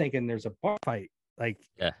 I'm thinking there's a bar fight. Like,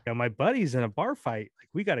 my buddy's in a bar fight. Like,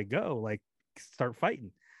 we got to go, like, start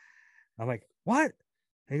fighting. I'm like, what?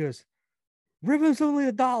 And he goes, ribbon's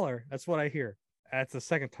only $1. That's what I hear. That's the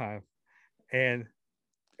second time. And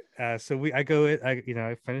so I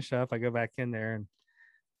finish up, I go back in there, and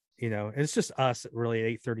it's just us really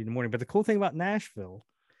at 8:30 in the morning. But the cool thing about Nashville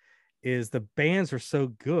is the bands are so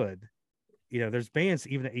good. There's bands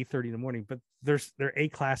even at 8:30 in the morning, but they're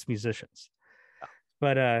A-class musicians.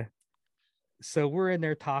 But so we're in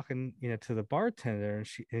there talking, to the bartender, and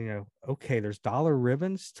she, okay, there's dollar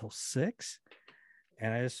ribbons till 6.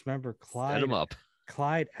 And I just remember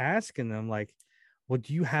Clyde asking them, like, well,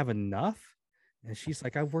 do you have enough? And she's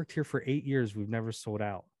like, I've worked here for 8 years. We've never sold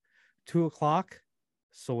out. 2:00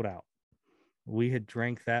 sold out. We had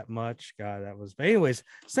drank that much. God, that was, but anyways,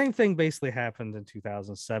 same thing basically happened in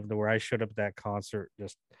 2007 to where I showed up at that concert.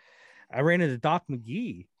 I ran into Doc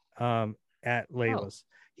McGee at Layla's.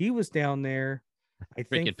 He was down there, I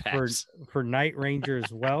think, for Night Ranger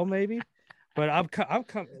as well, maybe. But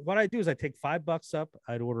what I do is I take $5 up.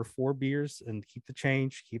 I'd order 4 beers and keep the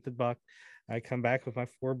change, keep the $1. I come back with my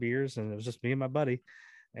 4 beers, and it was just me and my buddy.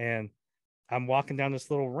 And I'm walking down this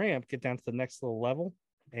little ramp, get down to the next little level,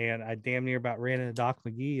 and I damn near about ran into Doc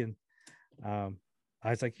McGee. And I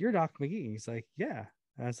was like, "You're Doc McGee?" He's like, "Yeah."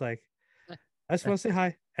 And I was like, "I just want to say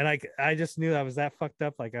hi." And I just knew I was that fucked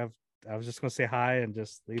up. Like, I was just going to say hi and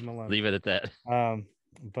just leave him alone. Leave it at that.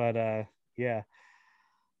 But yeah.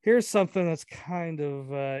 Here's something that's kind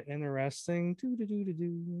of interesting.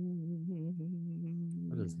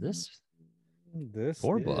 What is this? This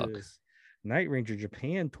 $4. is Night Ranger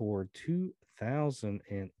Japan Tour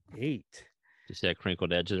 2008. Did you see that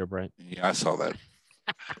crinkled edge there, Brent? Yeah, I saw that.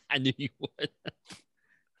 I knew you would.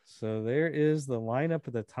 So there is the lineup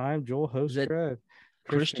at the time. Joel Hostra,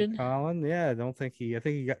 Christian Collin. Yeah, I think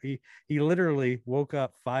he literally woke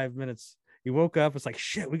up 5 minutes. He woke up. It's like,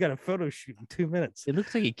 shit, we got a photo shoot in 2 minutes. It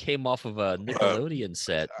looks like he came off of a Nickelodeon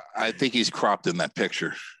set. I think he's cropped in that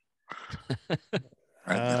picture.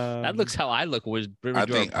 That looks how I look when we do our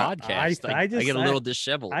podcast. I get a little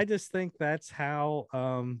disheveled. I just think that's how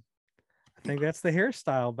I think that's the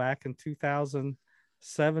hairstyle back in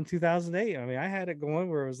 2007, 2008. I mean, I had it going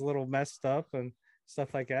where it was a little messed up and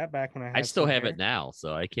stuff like that back when I still have it now,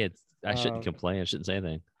 so I shouldn't complain. I shouldn't say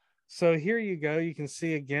anything. So here you go. You can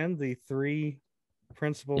see again the 3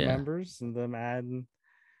 principal members, and them adding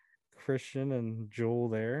Christian and Joel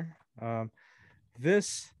there.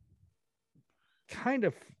 This kind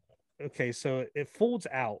of so it folds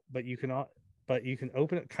out, but you can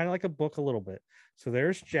open it kind of like a book a little bit. So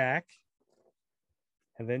there's Jack,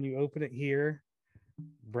 and then you open it here,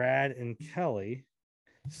 Brad and Kelly.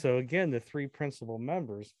 So again, the 3 principal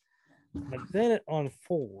members, but then it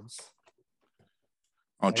unfolds.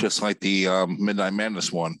 Oh, just like the Midnight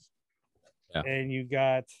Madness one. Yeah. And you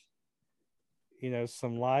got,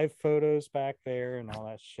 some live photos back there and all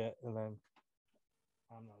that shit. And then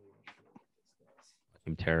I'm not even sure what this does. I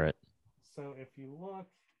can tear it. So if you look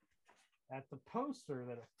at the poster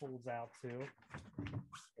that it folds out to,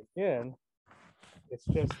 again, it's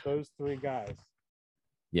just those 3 guys.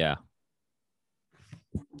 Yeah.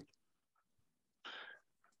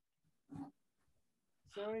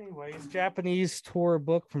 So anyways, Japanese tour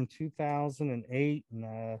book from 2008.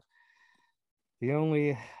 And the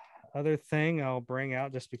only other thing I'll bring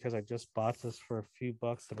out, just because I just bought this for a few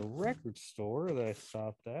bucks at a record store that I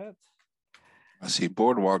stopped at. I see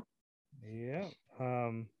Boardwalk. Yeah.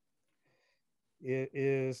 It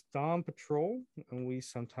is Dawn Patrol, and we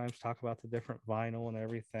sometimes talk about the different vinyl and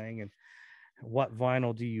everything. And what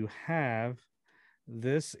vinyl do you have?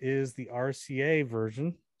 This is the RCA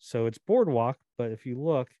version. So it's Boardwalk, but if you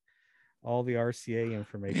look, all the RCA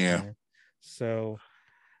information there. So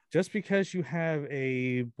just because you have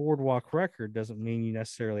a boardwalk record doesn't mean you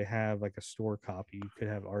necessarily have like a store copy. You could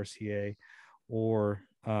have RCA or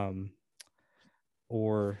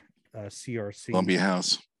CRC. Columbia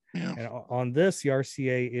House. Yeah. And on this, the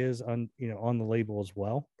RCA is on the label as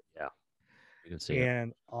well. Yeah, you can see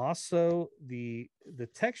and also the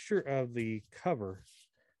texture of the cover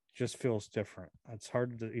just feels different. It's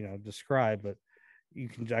hard to describe, but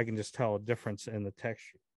I can just tell a difference in the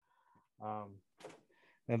texture.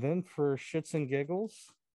 And then for shits and giggles,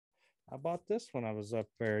 I bought this when I was up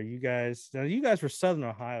there. You guys were Southern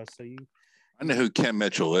Ohio, so I know who Ken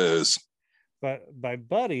Mitchell is. But my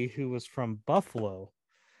buddy who was from Buffalo,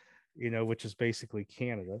 which is basically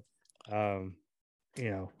Canada, a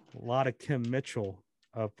lot of Kim Mitchell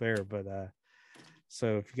up there. But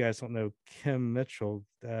so if you guys don't know Kim Mitchell,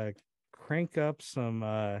 crank up some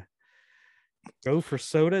Go for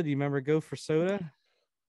Soda. Do you remember Go for Soda?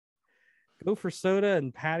 Go for Soda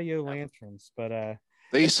and Patio Lanterns. But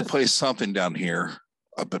they used to play something down here,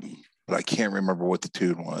 but I can't remember what the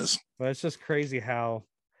tune was. But it's just crazy how,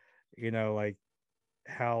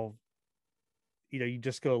 how you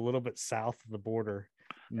just go a little bit south of the border.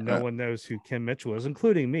 No one knows who Kim Mitchell is,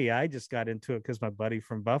 including me. I just got into it because my buddy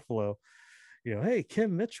from Buffalo, hey,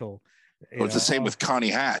 Kim Mitchell. It's the same with Connie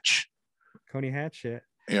Hatch. Connie Hatch, yeah.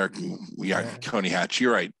 Yeah, Coney Hatch.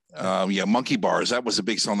 You're right. Monkey Bars. That was a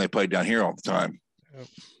big song they played down here all the time.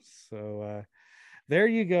 So there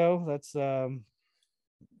you go. That's hey,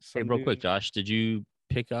 real quick, Josh, did you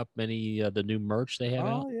pick up any the new merch they have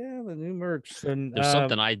out? Oh yeah, the new merch. And there's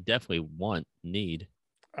something I definitely need.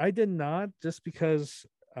 I did not, just because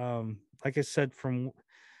like I said,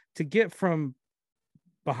 to get from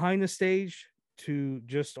behind the stage to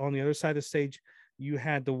just on the other side of the stage, you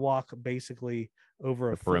had to walk basically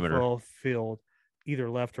over a football field, either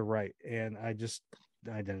left or right. And I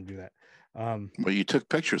didn't do that. Well, you took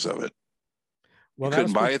pictures of it. Well, you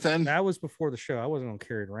couldn't buy it then? That was before the show. I wasn't going to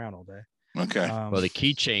carry it around all day. Okay. Well, the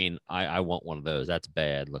keychain, I want one of those. That's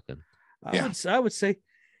bad looking. I would say,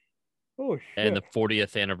 oh shit. And the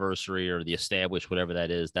 40th anniversary or the established, whatever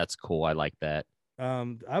that is, that's cool. I like that.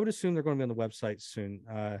 I would assume they're going to be on the website soon.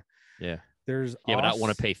 Yeah. But I don't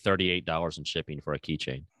want to pay $38 in shipping for a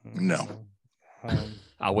keychain. No.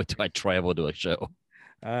 I'll wait till I travel to a show.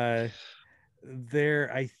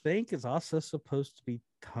 There, I think, is also supposed to be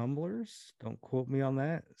tumblers. Don't quote me on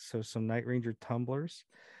that. So some Night Ranger tumblers.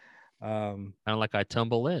 Kind of like I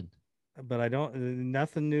tumble in. But I don't.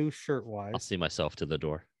 Nothing new shirt wise. I'll see myself to the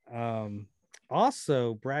door.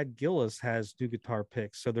 Also, Brad Gillis has new guitar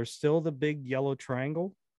picks. So there's still the big yellow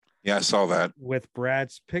triangle. Yeah, I saw that. With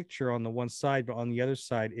Brad's picture on the one side, but on the other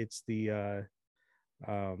side, it's the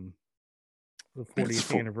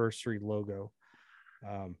 40th anniversary logo.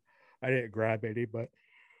 I didn't grab any, but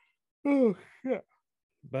okay,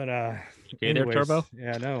 there, Turbo.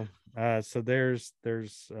 Yeah, no. So there's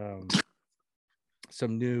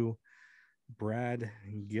some new Brad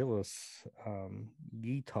Gillis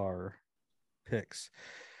guitar picks.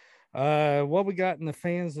 What we got in the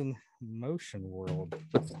fans in motion world?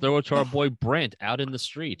 Let's throw it to our boy Brent out in the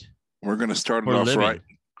street. We're gonna start it off right.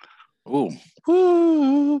 We're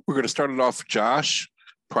gonna start it off, Josh,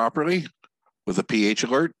 properly with a pH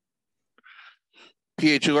alert.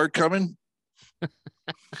 pH alert coming.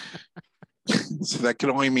 So that can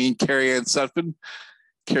only mean Carrie Ann Sutphin.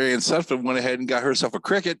 Carrie Ann Sutphin went ahead and got herself a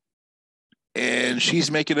cricket, and she's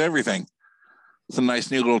making everything. It's a nice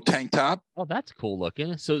new little tank top. Oh, that's cool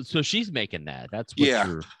looking. So she's making that. That's what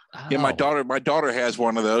yeah. Yeah, my daughter has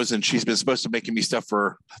one of those, and she's been supposed to making me stuff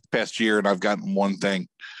for the past year, and I've gotten one thing.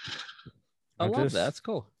 I love that. That's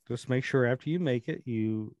cool. Just make sure after you make it,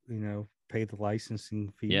 you pay the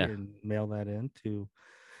licensing fee and mail that in to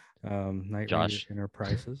Night Ranger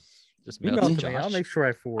Enterprises. Just mail it to Josh. I'll make sure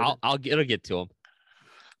I forward. It'll get to him.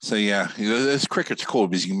 So yeah, this cricket's cool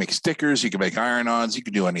because you can make stickers, you can make iron-ons, you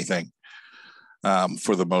can do anything.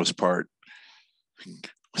 For the most part.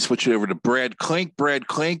 Switch it over to Brad Klink. Brad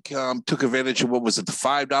Klink took advantage of what was it, the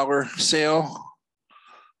 $5 sale?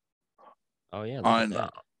 Oh yeah,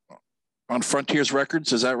 on Frontiers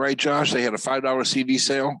Records. Is that right, Josh? They had a $5 CD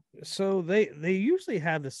sale. So they usually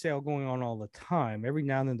have the sale going on all the time. Every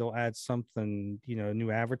now and then they'll add something,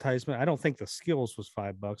 new advertisement. I don't think the Skills was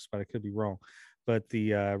 $5, but I could be wrong. But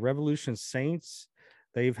the Revolution Saints,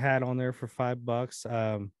 they've had on there for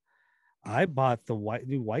 $5. I bought one of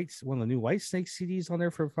the new White Snake CDs on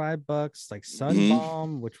there for $5, like Sun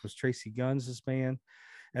Bomb, which was Tracy Guns' band.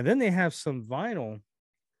 And then they have some vinyl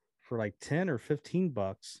for like $10 or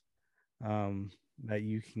 $15 that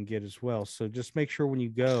you can get as well. So just make sure when you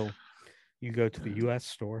go to the US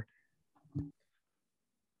store.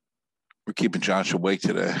 We're keeping Josh awake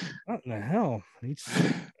today. What in the hell?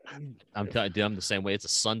 I'm telling you, I'm the same way. It's a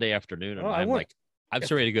Sunday afternoon, and I'm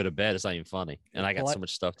so ready to go to bed. It's not even funny, and I got so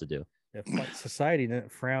much stuff to do. If society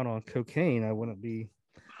didn't frown on cocaine, I wouldn't be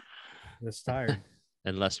this tired.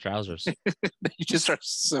 And less trousers. You just start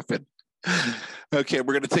sipping. Okay,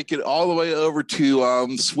 we're going to take it all the way over to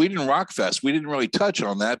Sweden Rock Fest. We didn't really touch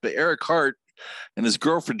on that, but Eric Hart and his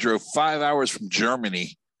girlfriend drove 5 hours from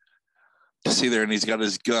Germany to see there, and he's got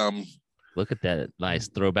his gum. Look at that nice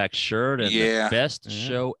throwback shirt and the best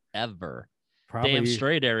show ever. Probably damn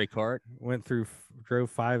straight, Eric Hart. Drove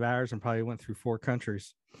 5 hours and probably went through 4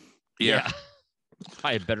 countries. Yeah.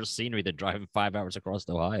 Probably better scenery than driving 5 hours across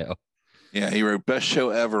Ohio. Yeah, he wrote best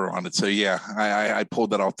show ever on it. So yeah, I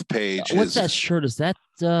pulled that off the page. What's that shirt? Is that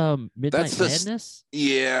Midnight Madness?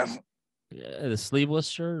 Yeah. The sleeveless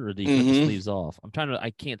shirt, or do you put the sleeves off?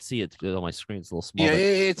 I can't see it on my screen. It's a little small. Yeah,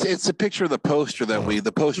 it's a picture of the poster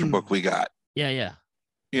the poster book we got. Yeah.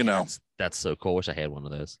 You know. That's so cool. Wish I had one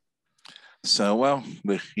of those. So we'll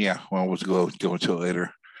go into it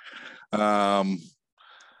later. I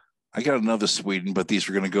got another Sweden, but these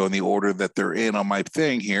are going to go in the order that they're in on my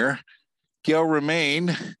thing here. Gail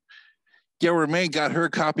Remain got her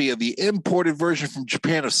copy of the imported version from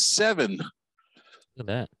Japan of 7. Look at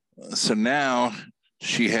that. So now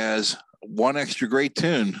she has one extra great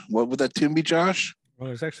tune. What would that tune be, Josh? Well,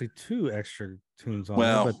 there's actually 2 extra tunes on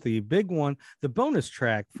there, but the big one, the bonus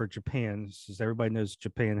track for Japan, since everybody knows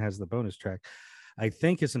Japan has the bonus track, I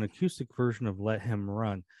think it's an acoustic version of Let Him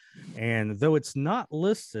Run. And though it's not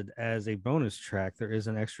listed as a bonus track, there is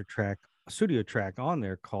an extra track, a studio track on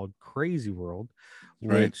there called Crazy World,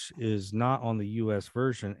 which is not on the US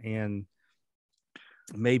version and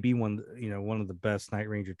may be one of the best Night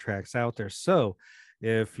Ranger tracks out there. So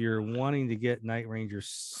if you're wanting to get Night Ranger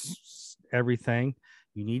everything,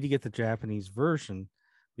 you need to get the Japanese version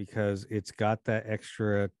because it's got that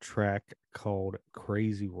extra track called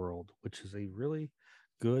Crazy World, which is a really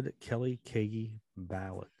good Kelly Kagi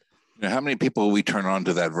ballad. Now, how many people will we turn on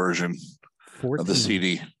to that version 14, of the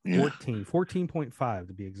CD? 14.5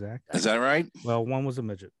 to be exact. Is that right? Well, one was a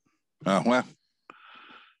midget. Oh, well,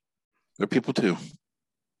 they're people too.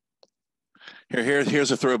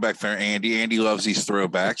 Here's a throwback for Andy. Andy loves these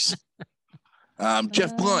throwbacks.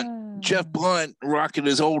 Jeff Blunt rocking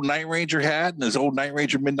his old Night Ranger hat and his old Night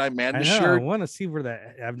Ranger Midnight Madness shirt. I want to see where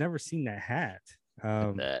that. I've never seen that hat.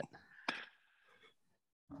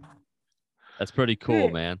 That's pretty cool,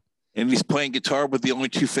 man. And he's playing guitar with the only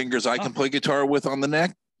 2 fingers I can play guitar with on the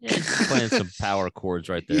neck. Yeah, he's playing some power chords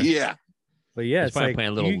right there. Yeah. But yeah, he's probably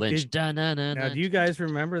playing a little Lynch. Now, do you guys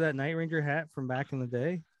remember that Night Ranger hat from back in the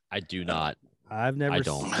day? I do not. I've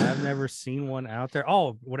never seen one out there.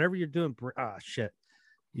 Oh, whatever you're doing. Shit.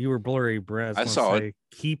 You were blurry, Brett. I saw it.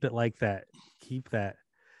 Keep it like that. Keep that.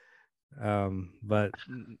 But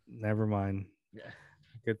never mind. Yeah.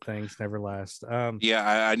 Good things never last.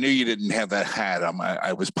 Yeah, I knew you didn't have that hat.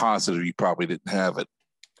 I was positive you probably didn't have it.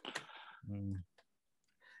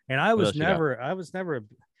 And I was never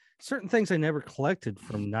certain things I never collected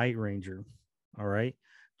from Night Ranger. All right.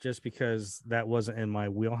 Just because that wasn't in my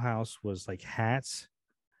wheelhouse was like hats.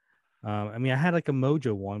 I mean, I had like a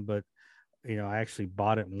Mojo one, but I actually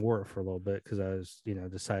bought it and wore it for a little bit because I was,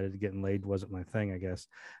 decided getting laid wasn't my thing, I guess.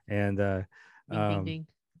 And ding, ding.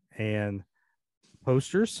 And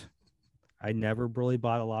posters. I never really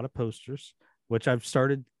bought a lot of posters, which I've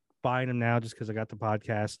started buying them now just because I got the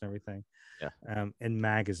podcast and everything. Yeah. And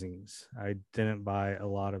magazines. I didn't buy a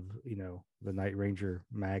lot of, the Night Ranger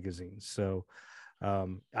magazines. So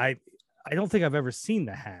I don't think I've ever seen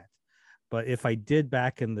the hat, but if I did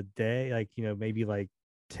back in the day, like, maybe like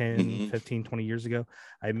 10, 15, 20 years ago,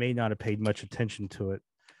 I may not have paid much attention to it.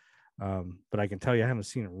 But I can tell you I haven't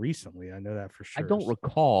seen it recently. I know that for sure. I don't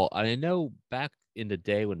recall. I know back in the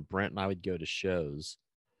day when Brent and I would go to shows,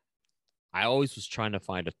 I always was trying to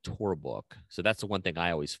find a tour book. So that's the one thing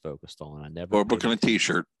I always focused on. I never or book and a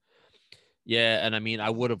t-shirt. Yeah, and I mean, I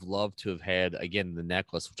would have loved to have had, again, the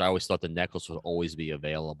necklace, which I always thought the necklace would always be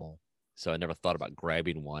available. So I never thought about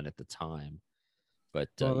grabbing one at the time. But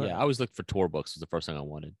I always looked for tour books. Was the first thing I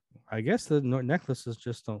wanted. I guess the necklaces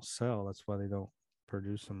just don't sell. That's why they don't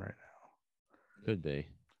produce them right now. Could be.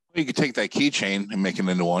 Well, you could take that keychain and make it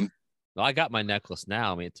into one. Well, I got my necklace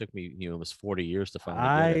now. I mean, it took me, almost 40 years to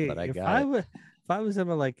finally get it, but I got it. If I was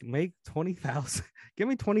able to like make 20,000, give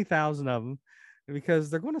me 20,000 of them, because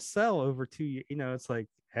they're going to sell over 2 years. It's like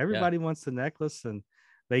everybody wants the necklace and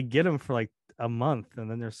they get them for like a month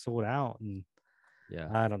and then they're sold out. And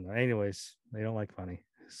I don't know. Anyways, they don't like money.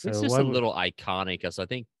 So it's just a little iconic, because I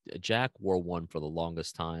think Jack wore one for the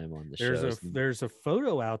longest time on the show. There's a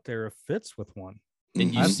photo out there of Fitz with one.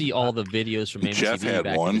 And you Mhm. see all the videos from Jeff MTV had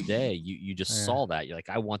back in one. the day. You just saw that. You're like,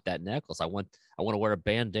 I want that necklace. I want to wear a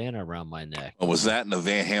bandana around my neck. Oh, was that in the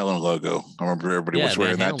Van Halen logo? I remember everybody was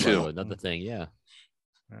wearing Van that Halen too. logo, another thing, yeah.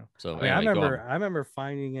 So I mean, anyway, I remember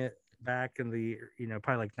finding it back in the,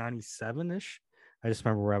 probably like 97-ish. I just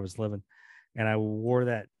remember where I was living, and I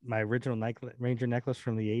wore my original Ranger necklace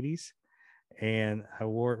from the 80s, and I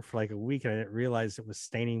wore it for like a week, and I didn't realize it was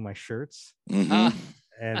staining my shirts. Mhm.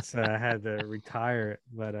 And so I had to retire it.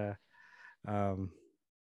 But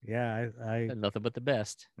yeah, I nothing but the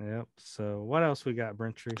best. Yep. So what else we got,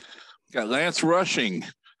 Brentry? Got Lance Rushing.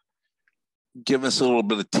 Give us a little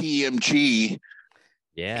bit of TMG.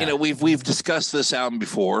 Yeah. We've discussed this album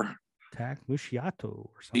before. Tac Musciato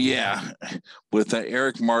or something. Yeah, with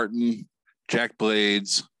Eric Martin, Jack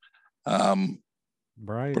Blades, Brian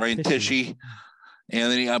Tishy. And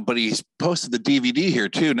then but he's posted the DVD here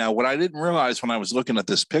too. Now, what I didn't realize when I was looking at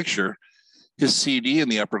this picture, his CD in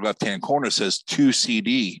the upper left-hand corner says 2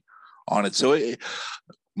 CD on it. So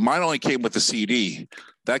mine only came with the CD.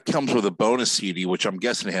 That comes with a bonus CD, which I'm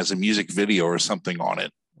guessing has a music video or something on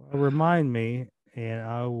it. Remind me, and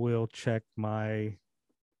I will check my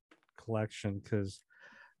collection, because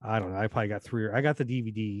I don't know. I probably got 3. I got the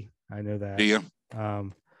DVD. I know that. Yeah.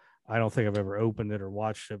 I don't think I've ever opened it or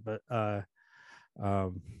watched it, but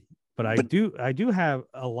I do have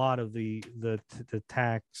a lot of the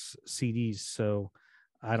tax CDs, so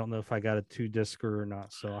I don't know if I got a 2-discer or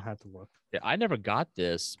not, so I'll have to look. Yeah, I never got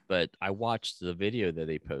this, but I watched the video that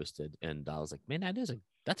they posted, and I was like, man,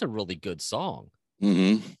 that's a really good song.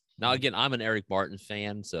 Mm-hmm. Now, again, I'm an Eric Martin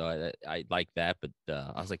fan, so I like that, but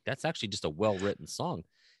I was like, that's actually just a well-written song.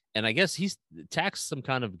 And I guess he's Tax some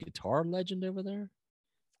kind of guitar legend over there,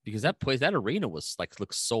 because that arena looks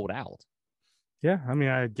sold out. Yeah, I mean,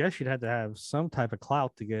 I guess you'd have to have some type of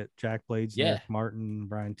clout to get Jack Blades, Eric Martin,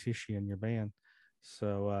 Brian Tishy in your band.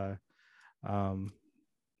 So, and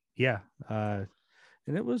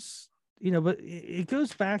it was, but it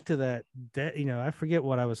goes back to that dead, I forget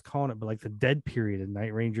what I was calling it, but like the dead period in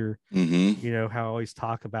Night Ranger. Mm-hmm. How I always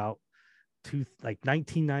talk about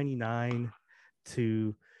 1999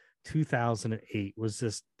 to 2008 was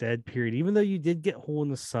this dead period. Even though you did get Hole in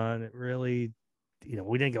the Sun, it really,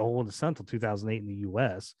 we didn't get Hole in the Sun until 2008 in the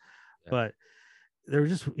US, but there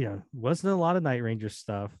was just, wasn't a lot of Night Ranger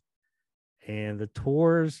stuff. And the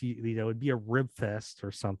tours, it'd be a rib fest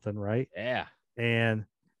or something, right? Yeah. And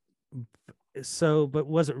so, but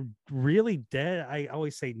was it really dead? I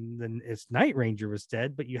always say it's Night Ranger was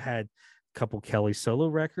dead, but you had a couple Kelly solo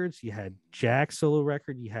records, you had Jack solo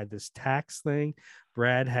record, you had this Tax thing,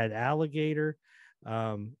 Brad had Alligator.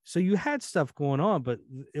 So you had stuff going on, but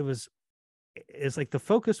it's like the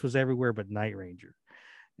focus was everywhere but Night Ranger.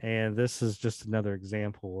 And this is just another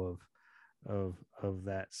example of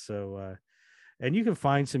that. So and you can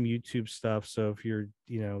find some YouTube stuff. So if you're,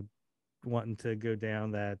 wanting to go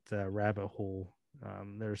down that rabbit hole,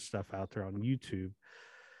 there's stuff out there on YouTube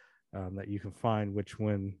that you can find, which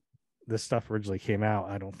when this stuff originally came out,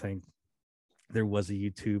 I don't think there was a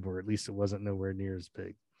YouTube, or at least it wasn't nowhere near as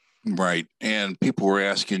big. Right. And people were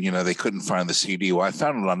asking, they couldn't find the CD. Well, I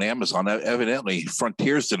found it on Amazon. Evidently,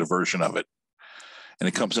 Frontiers did a version of it, and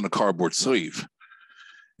it comes in a cardboard sleeve.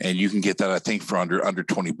 And you can get that, I think, for under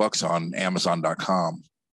 $20 on Amazon.com.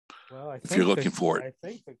 Well, if you're looking for it. I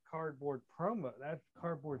think the cardboard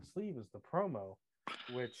sleeve is the promo,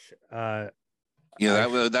 which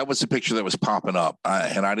that was the picture that was popping up,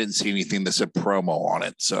 and I didn't see anything that said promo on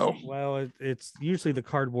it. So, well, it's usually the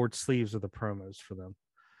cardboard sleeves are the promos for them.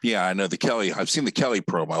 Yeah, I know I've seen the Kelly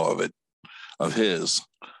promo of his.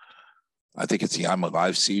 I think it's the I'm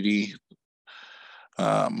Alive CD.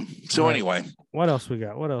 So anyway, what else we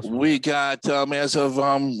got? We got as of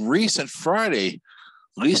recent Friday,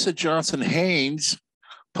 Lisa Johnson Haynes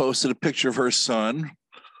posted a picture of her son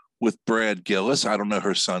with Brad Gillis. I don't know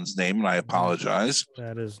her son's name, and I apologize.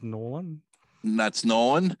 That is Nolan. That's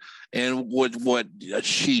Nolan. And what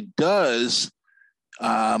she does,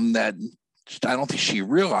 that I don't think she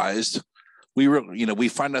realized, we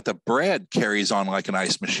find out that Brad carries on like an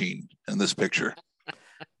ice machine in this picture.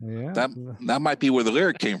 Yeah, that might be where the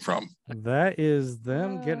lyric came from. That is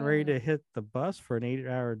them getting ready to hit the bus for an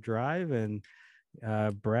 8-hour drive, and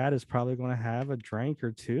Brad is probably going to have a drink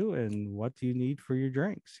or two. And what do you need for your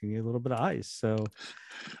drinks? You need a little bit of ice. So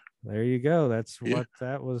there you go. That's what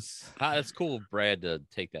that was. That's cool of Brad to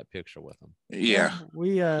take that picture with him. Yeah.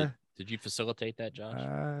 We did you facilitate that,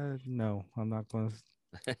 Josh? No, I'm not going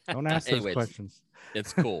to. Don't ask those questions.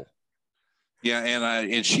 It's cool. Yeah,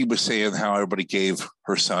 and she was saying how everybody gave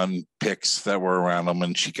her son picks that were around him,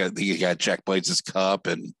 and he got Jack Blades' cup,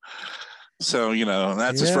 and so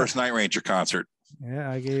that's his first Night Ranger concert.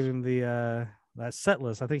 Yeah, I gave him the that set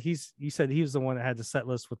list. I think you said he was the one that had the set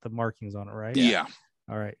list with the markings on it, right? Yeah.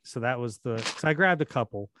 All right. So that was because I grabbed a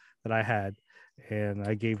couple that I had, and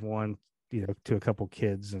I gave one, to a couple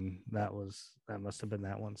kids, and that must have been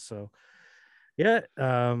that one. So yeah,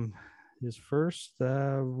 his first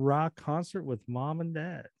rock concert with mom and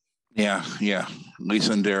dad. Yeah.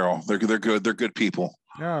 Lisa and Daryl, they're good. They're good people.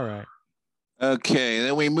 All right. Okay,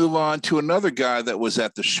 then we move on to another guy that was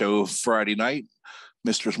at the show Friday night,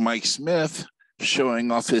 Mr. Mike Smith,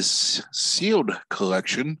 showing off his sealed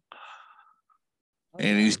collection.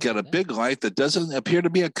 And he's got a big light that doesn't appear to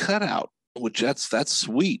be a cutout, which that's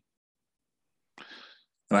sweet.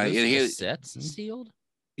 And cassettes sealed?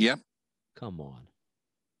 Yep. Come on.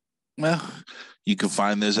 Well, you can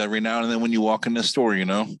find this every now and then when you walk in the store,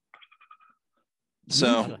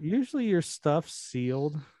 So usually your stuff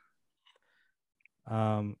sealed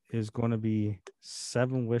is going to be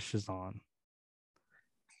 7 Wishes on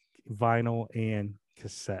vinyl and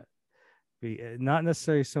cassette. Not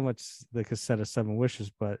necessarily so much the cassette of 7 Wishes,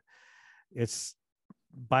 but it's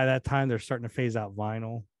by that time they're starting to phase out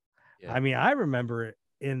vinyl. Yeah. I mean, I remember it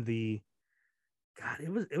in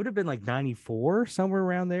it would have been like 94, somewhere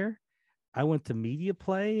around there. I went to Media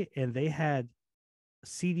Play and they had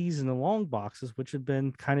CDs in the long boxes, which had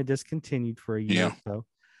been kind of discontinued for a year or so.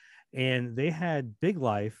 And they had Big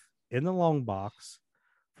Life in the long box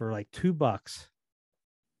for like $2.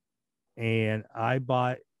 And I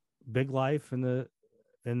bought Big Life in the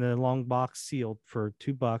long box sealed for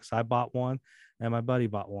 $2. I bought one and my buddy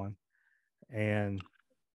bought one. And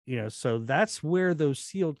so that's where those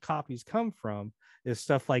sealed copies come from, is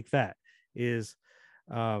stuff like that, is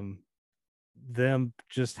them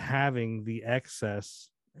just having the excess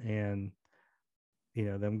and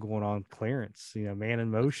them going on clearance, Man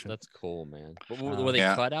in Motion. That's cool, man. Were they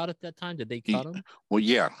cut out at that time? Did they cut them? Well,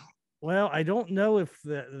 yeah. Well, I don't know if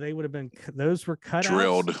they would have been, those were cut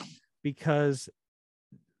drilled because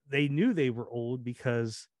they knew they were old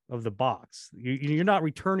because of the box. You're not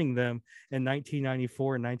returning them in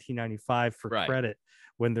 1994 and 1995 for credit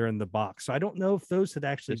when they're in the box. So I don't know if those had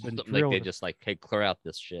actually been drilled. Like they just hey, clear out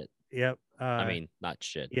this shit. Yep. I mean, not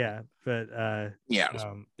shit. Yeah, but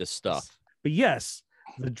this stuff. But yes,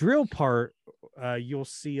 the drill part you'll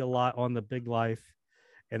see a lot on the Big Life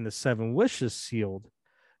and the 7 Wishes sealed,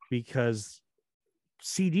 because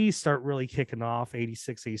CDs start really kicking off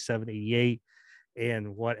 86, 87, 88,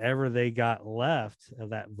 and whatever they got left of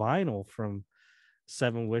that vinyl from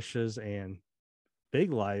 7 Wishes and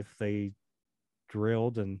Big Life, they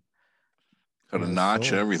drilled and got a notch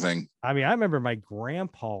and everything. I mean, I remember my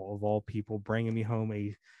grandpa, of all people, bringing me home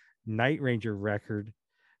a Night Ranger record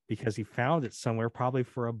because he found it somewhere, probably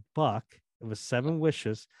for $1. It was 7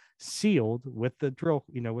 Wishes sealed with the drill,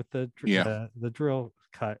 with the drill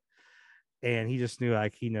cut. And he just knew,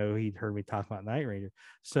 he'd heard me talk about Night Ranger.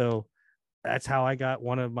 So that's how I got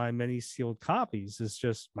one of my many sealed copies. It's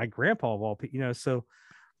just my grandpa, of all people, so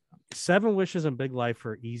 7 Wishes and Big Life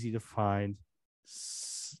are easy to find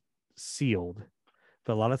sealed,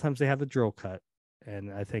 but a lot of times they have the drill cut,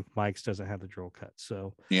 and I think Mike's doesn't have the drill cut.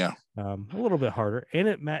 So a little bit harder.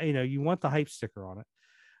 And you want the hype sticker on it.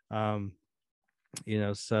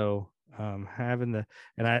 So having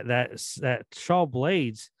that Shaw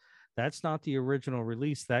Blades, that's not the original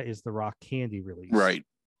release. That is the Rock Candy release. Right.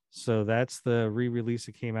 So that's the re-release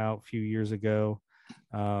that came out a few years ago.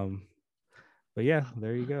 But yeah,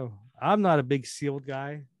 there you go. I'm not a big sealed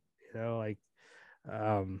guy, I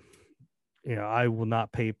will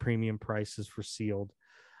not pay premium prices for sealed.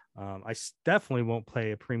 I definitely won't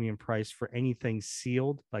pay a premium price for anything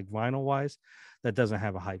sealed, like vinyl wise, that doesn't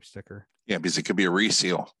have a hype sticker. Yeah, because it could be a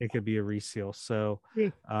reseal. It could be a reseal. So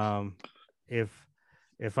if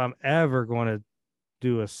I'm ever going to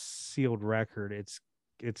do a sealed record, it's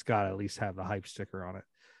got to at least have the hype sticker on it.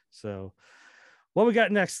 So what we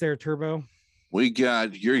got next there, Turbo? We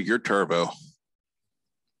got your Turbo.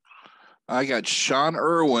 I got Sean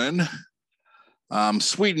Irwin,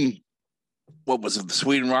 Sweden. What was it? The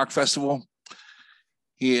Sweden Rock Festival.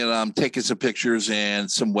 He had taken some pictures, and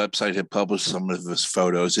some website had published some of his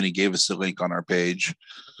photos, and he gave us a link on our page.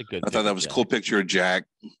 I thought that was a cool picture of Jack.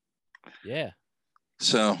 Yeah.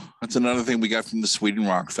 So that's another thing we got from the Sweden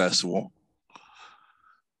Rock Festival.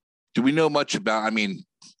 Do we know much about,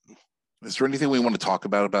 is there anything we want to talk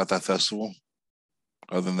about that festival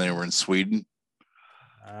other than they were in Sweden?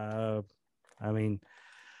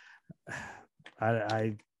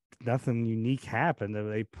 Nothing unique happened.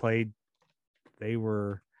 They played,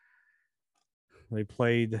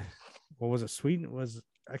 what was it? Sweden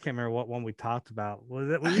I can't remember what one we talked about.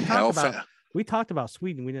 We talked about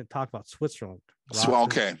Sweden. We didn't talk about Switzerland. So,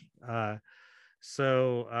 okay.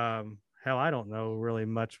 So hell, I don't know really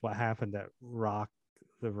much what happened at Rock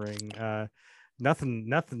the Ring.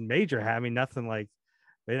 Nothing major. I mean, nothing like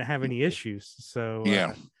they didn't have any issues. So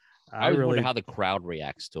Yeah. I always wonder how the crowd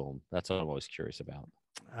reacts to them. That's what I'm always curious about.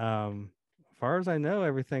 As far as I know,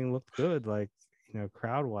 everything looked good, like,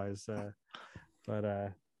 crowd wise. But yeah,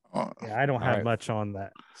 I don't have much on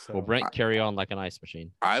that. So well, Brent, carry on like an ice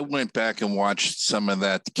machine. I went back and watched some of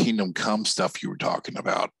that Kingdom Come stuff you were talking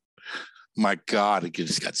about. My God, it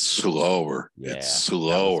just got slower. Yeah, it's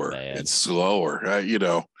slower. It's slower.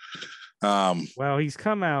 Well, he's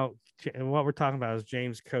come out, and what we're talking about is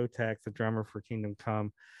James Kotek, the drummer for Kingdom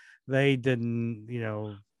Come. They didn't,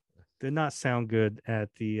 did not sound good at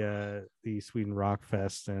the Sweden Rock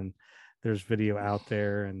Fest, and there's video out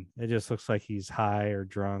there, and it just looks like he's high or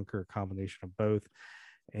drunk or a combination of both.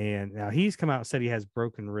 And now he's come out and said he has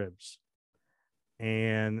broken ribs,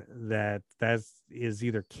 and that is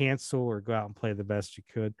either cancel or go out and play the best you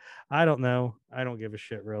could. I don't know. I don't give a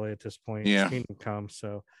shit really at this point. Yeah. It's Kingdom Come,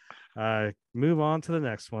 so move on to the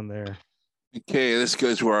next one there. Okay, this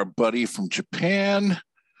goes to our buddy from Japan.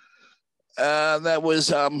 That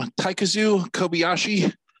was Taikazu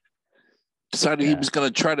Kobayashi. Decided he was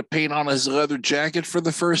going to try to paint on his leather jacket for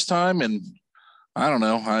the first time, and I don't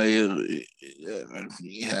know.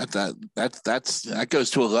 That goes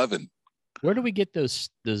to 11. Where do we get those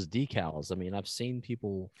decals? I mean, I've seen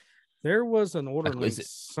people. There was an order link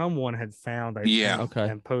someone had found, I think,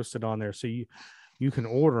 and posted on there, so you can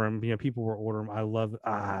order them. People were ordering them. I love.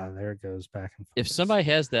 There it goes back and forth. If somebody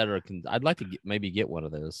has that, I'd like to maybe get one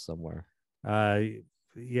of those somewhere.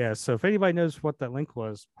 Yeah. So if anybody knows what that link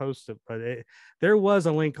was, post it. But there was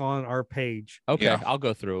a link on our page. Okay, I'll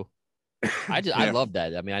go through. I love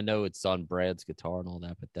that. I mean, I know it's on Brad's guitar and all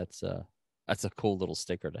that, but that's a cool little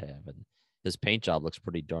sticker to have, and his paint job looks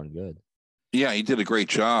pretty darn good. Yeah, he did a great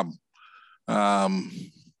job.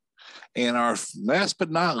 And our last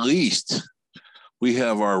but not least, we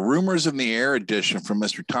have our Rumors in the Air edition from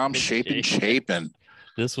Mr. Tom Chapin.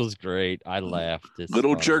 This was great. I laughed.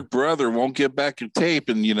 Little jerk brother won't get back your tape.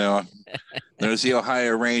 And, there's the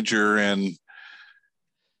Ohio Ranger. And,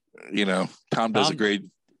 Tom does a great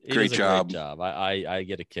job. I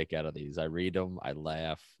get a kick out of these. I read them. I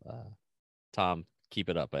laugh. Tom, keep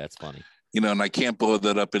it up. That's funny. And I can't blow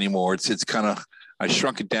that up anymore. It's kind of, I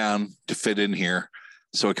shrunk it down to fit in here.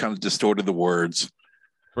 So it kind of distorted the words.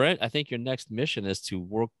 Brent, I think your next mission is to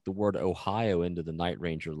work the word Ohio into the Night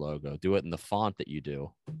Ranger logo. Do it in the font that you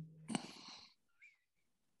do.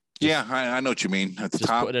 Yeah, I know what you mean. At the just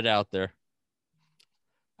top, put it out there.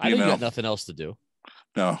 I know you got nothing else to do.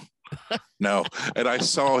 No. And I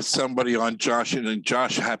saw somebody on Josh, and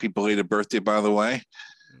Josh, happy belated birthday, by the way.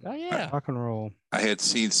 Oh, yeah. Rock and roll. I had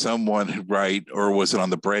seen someone write, or was it on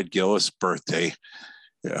the Brad Gillis birthday?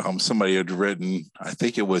 Somebody had written, I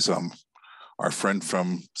think it was our friend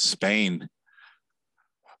from Spain,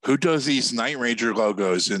 who does these Night Ranger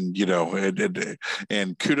logos, and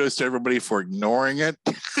and kudos to everybody for ignoring it.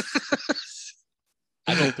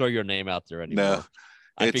 I don't throw your name out there anymore. No,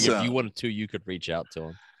 I figure if you wanted to, you could reach out to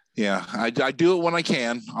him. Yeah, I do it when I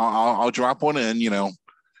can. I'll drop one in.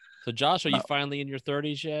 So, Josh, are you finally in your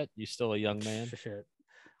 30s yet? You still a young man? Shit.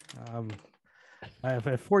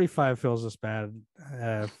 At 45 feels this bad.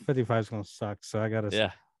 55 is gonna suck. So I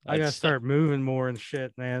gotta start moving more and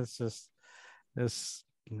shit, man. It's just this.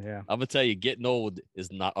 Yeah, I'm gonna tell you, getting old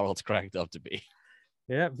is not all it's cracked up to be.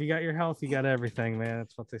 Yeah, if you got your health, you got everything, man.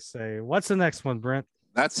 That's what they say. What's the next one, Brent?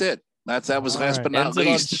 That's it. That was last but not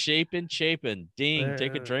least. Chapin. Ding,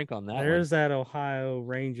 take a drink on that. There's that Ohio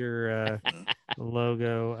Ranger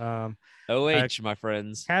logo. My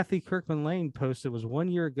friends. Kathy Kirkman Lane posted, it was 1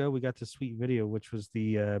 year ago. We got the sweet video, which was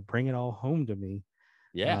the Bring It All Home to Me.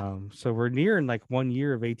 Yeah. So we're nearing like 1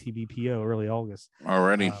 year of ATBPO, early August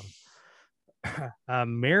already.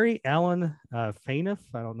 Mary Ellen Fainiff,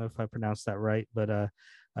 I don't know if I pronounced that right, but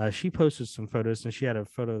she posted some photos, and she had a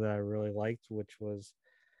photo that I really liked, which was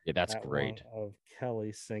that's great, of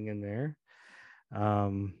Kelly singing there.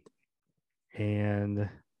 And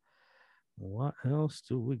what else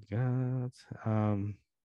do we got?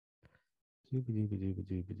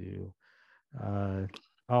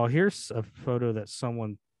 Here's a photo that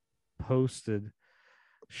someone posted.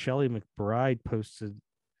 Shelly McBride posted,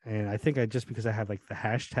 and I think just because I have like the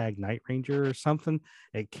hashtag Night Ranger or something,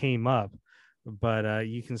 it came up. But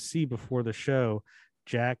you can see before the show,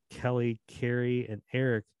 Jack, Kelly, Carrie, and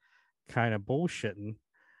Eric kind of bullshitting,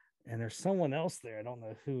 and there's someone else there. I don't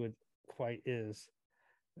know who it quite is.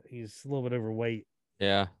 He's a little bit overweight.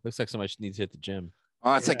 Yeah, looks like somebody needs to hit the gym.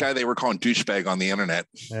 Oh, that's that guy they were calling douchebag on the internet.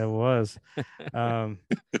 It was. So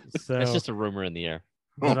it's just a rumor in the air.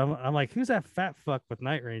 But I'm like, who's that fat fuck with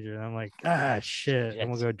Night Ranger? And I'm like, shit, I'm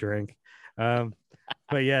gonna go drink.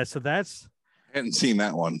 But yeah, so that's I hadn't seen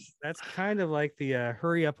that one. That's kind of like the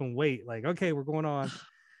hurry up and wait. Like, okay, we're going on,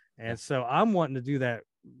 and so I'm wanting to do that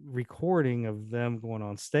recording of them going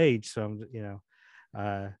on stage. So I'm,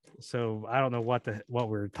 so I don't know what we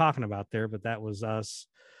were talking about there, but that was us,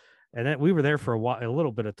 and then we were there for a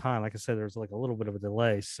little bit of time. Like I said, there was like a little bit of a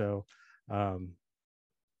delay. So,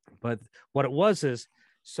 but what it was is,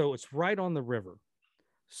 so it's right on the river.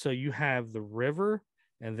 So you have the river,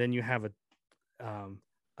 and then you have a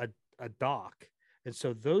dock, and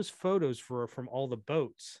so those photos were from all the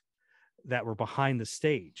boats that were behind the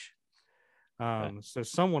stage. So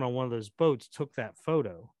someone on one of those boats took that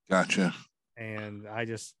photo. Gotcha. And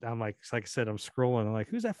I'm like I said, I'm scrolling. I'm like,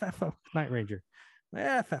 who's that fat fuck Night Ranger?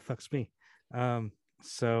 Yeah, fat fuck's me.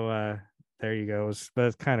 So there you go. But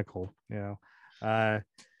it's kind of cool, I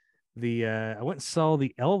went and saw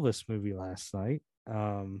the Elvis movie last night.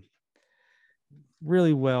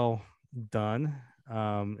 Really well done.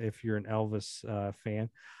 If you're an Elvis fan,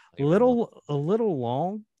 a little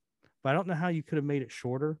long, but I don't know how you could have made it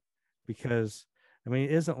shorter, because I mean,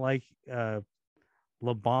 it isn't like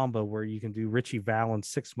La Bamba where you can do Richie Valens'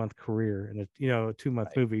 6-month career in a 2-month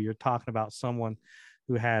movie. You're talking about someone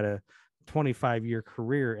who had a 25-year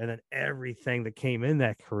career and then everything that came in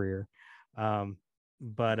that career.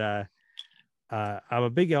 But I'm a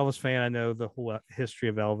big Elvis fan. I know the whole history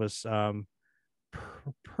of Elvis.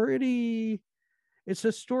 It's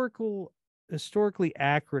historically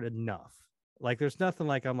accurate enough. Like, there's nothing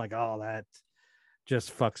like I'm like, oh, that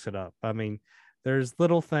just fucks it up. I mean, there's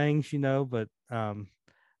little things, but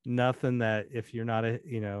nothing that, if you're not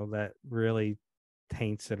that really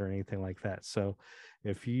taints it or anything like that. So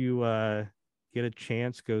if you get a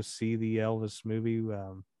chance, go see the Elvis movie.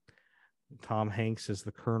 Tom Hanks is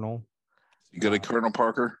the Colonel. You got a Colonel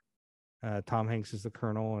Parker? Tom Hanks is the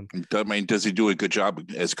Colonel. And I mean, does he do a good job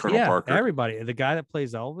as Colonel Parker? Everybody, the guy that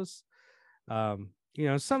plays Elvis,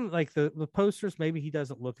 some like the posters, maybe he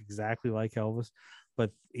doesn't look exactly like Elvis,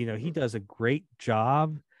 but he does a great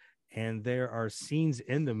job. And there are scenes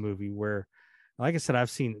in the movie where, like I said, I've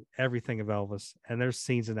seen everything of Elvis, and there's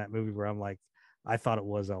scenes in that movie where I'm like, I thought it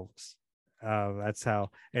was Elvis. That's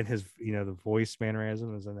how, and his, the voice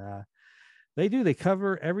mannerisms, and they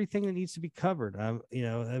cover everything that needs to be covered. I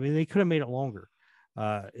mean, they could have made it longer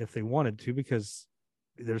if they wanted to, because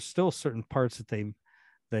there's still certain parts that they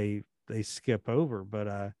skip over,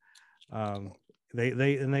 but they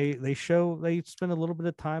spend a little bit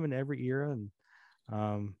of time in every era, and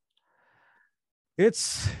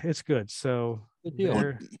it's good. So good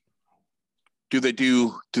deal. Do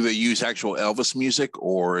they use actual Elvis music,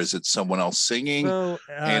 or is it someone else singing? So,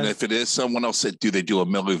 and if it is someone else, do they do a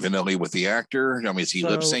Milli Vanilli with the actor? I mean, is he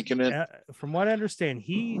lip syncing it? From what I understand,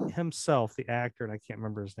 he himself, the actor, and I can't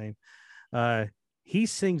remember his name, he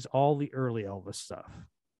sings all the early Elvis stuff.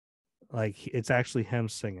 Like, it's actually him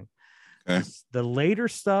singing. Okay. The later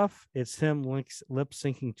stuff, it's him lip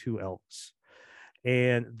syncing to Elvis.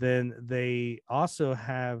 And then they also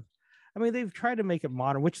have, I mean, they've tried to make it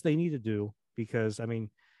modern, which they need to do, because, I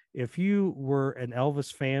mean, if you were an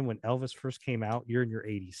Elvis fan when Elvis first came out, you're in your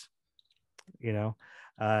 80s.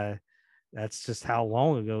 That's just how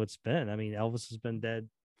long ago it's been. I mean, Elvis has been dead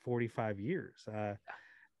 45 years.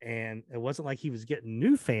 And it wasn't like he was getting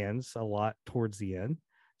new fans a lot towards the end.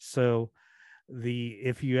 So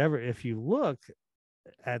if you look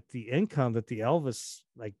at the income that the Elvis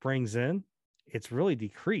brings in, it's really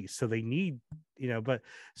decreased. So they need, but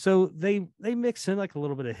so they mix in like a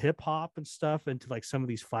little bit of hip hop and stuff into like some of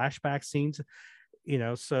these flashback scenes,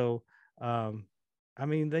 so I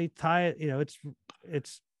mean, they tie it,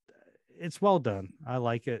 it's well done. I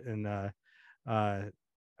like it. And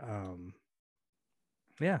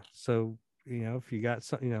yeah, so if you got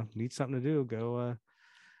something, need something to do,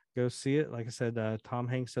 go see it. Like I said, Tom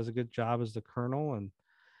Hanks does a good job as the Colonel. And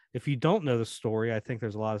if you don't know the story, I think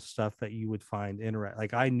there's a lot of stuff that you would find interesting.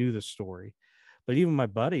 Like, I knew the story, but even my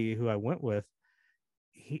buddy who I went with,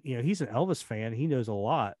 he's an Elvis fan. He knows a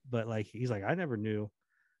lot, but like, he's like, I never knew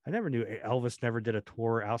Elvis never did a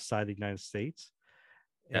tour outside the United States.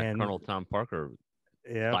 And Colonel Tom Parker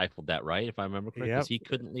stifled that, right? If I remember correctly, because he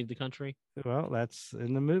couldn't leave the country. Well, that's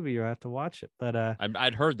in the movie. You have to watch it. But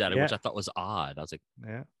I'd heard that, which I thought was odd. I was like,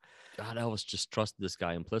 yeah, God, Elvis just trusted this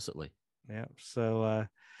guy implicitly. Yeah. So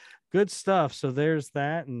good stuff. So there's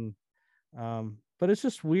that. And but it's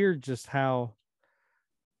just weird just how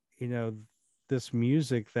this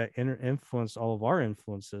music that influenced all of our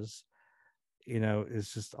influences,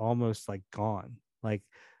 is just almost like gone. Like,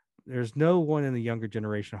 there's no one in the younger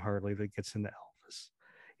generation hardly that gets into Elvis.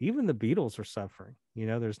 even the Beatles are suffering. You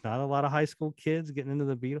know, there's not a lot of high school kids getting into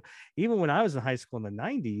the Beatles. Even when I was in high school in the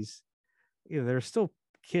 90s, you know, there's still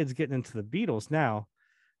kids getting into the Beatles now.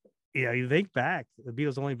 You know, you think back, the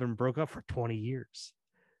Beatles only been broke up for 20 years.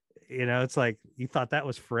 You know, it's like you thought that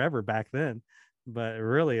was forever back then, but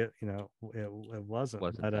really, you know, it wasn't.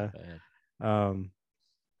 Wasn't that bad.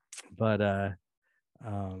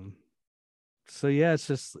 So yeah, it's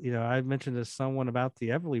just, you know, I mentioned to someone about the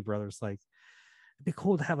Everly Brothers, like it'd be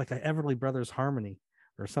cool to have like an Everly Brothers harmony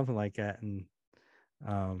or something like that. And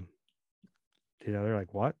you know, they're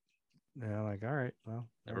like, what? And I'm like, all right, well,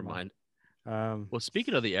 Never mind. Well,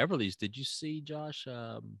 speaking of the Everlys, did you see, Josh?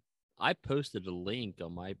 I posted a link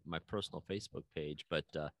on my personal Facebook page, but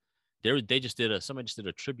they just did somebody just did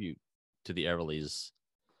a tribute to the Everlys.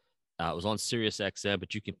 It was on Sirius XM,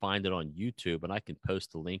 but you can find it on YouTube, and I can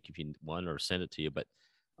post the link if you want or send it to you. But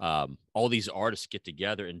all these artists get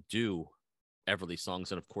together and do Everly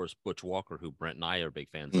songs, and of course Butch Walker, who Brent and I are big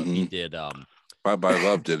fans of, he did Bye Bye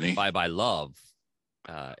Love, didn't he? Bye Bye Love.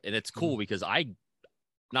 And it's cool because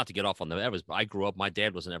not to get off on the Everlys, but I grew up, my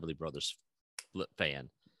dad was an Everly Brothers fan,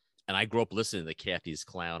 and I grew up listening to Kathy's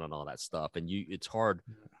Clown and all that stuff. And it's hard.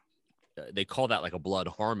 They call that like a blood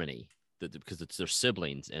harmony because it's their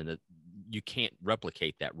siblings, and you can't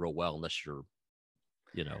replicate that real well unless you're,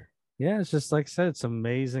 you know. Yeah, it's just like I said, it's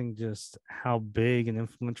amazing just how big and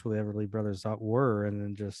influential the Everly Brothers were, and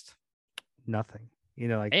then just nothing, you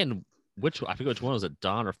know, like. And I forget which one was it,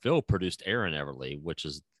 Don or Phil produced Aaron Everly, which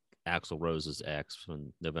is Axl Rose's ex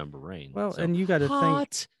from November Rain. Well, so, and you got to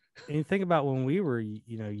think, and you think about when we were, you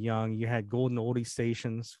know, young, you had golden oldie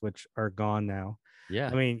stations, which are gone now. Yeah.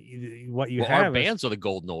 I mean, what you have our bands are the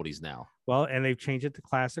golden oldies now. Well, and they've changed it to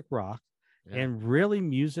classic rock, and really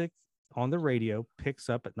music on the radio picks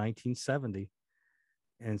up at 1970.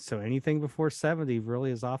 And so anything before 70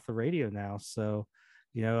 really is off the radio now. So,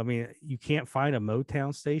 you know, I mean, you can't find a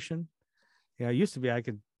Motown station. You know, it used to be I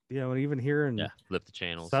could, you know, even here in flip the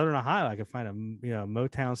channels. Southern Ohio, I could find a, you know,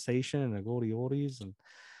 Motown station and a Goldie Oldies. And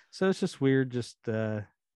so it's just weird, just, you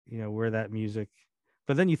know, where that music,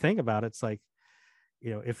 but then you think about it, it's like,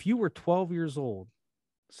 you know, if you were 12 years old,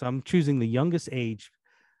 so I'm choosing the youngest age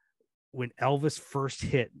when Elvis first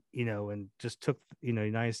hit, you know, and just took, you know,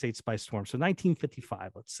 United States by storm. So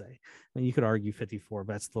 1955, let's say, and you could argue 54,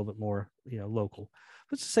 but that's a little bit more, you know, local.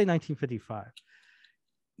 Let's just say 1955.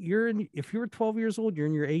 If you were 12 years old, you're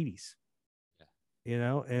in your 80s, you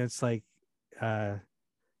know, and it's like, you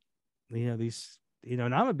know, these, you know,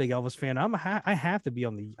 and I'm a big Elvis fan. I have to be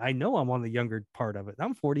I know I'm on the younger part of it.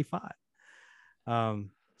 I'm 45. Yeah,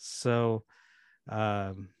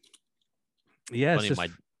 funny, it's just,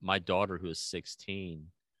 my daughter, who is 16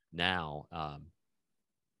 now, a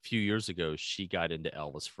few years ago, she got into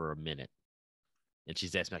Elvis for a minute, and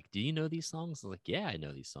she's asked me, like, do you know these songs? I was like, yeah, I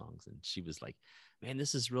know these songs. And she was like, man,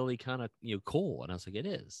 this is really kind of, you know, cool. And I was like, it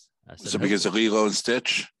is. I said, so because of Lilo and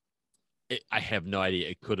Stitch? I have no idea.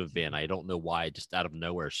 It could have been. I don't know why. Just out of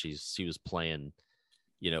nowhere, she was playing,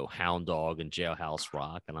 you know, Hound Dog and Jailhouse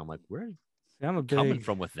Rock, and I'm like, where are you coming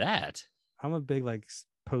from with that? I'm a big like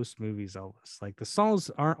post movies Elvis. Like the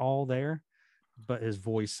songs aren't all there, but his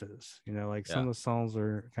voice is. You know, like some of the songs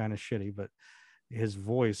are kind of shitty, but his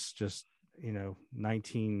voice, just, you know,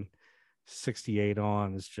 1968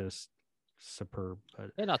 on, is just superb.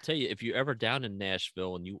 And I'll tell you, if you're ever down in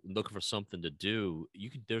Nashville and you looking for something to do,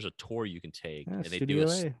 there's a tour you can take, and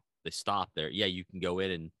they stop there. Yeah, you can go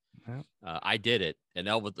in and I did it, and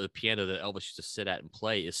Elvis, the piano that Elvis used to sit at and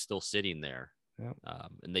play, is still sitting there.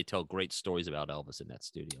 And they tell great stories about Elvis in that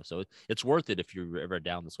studio, so it's worth it if you're ever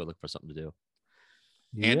down this way looking for something to do.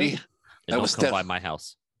 Andy, and that was come by my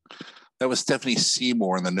house. That was Stephanie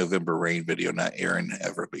Seymour in the November Rain video, not Aaron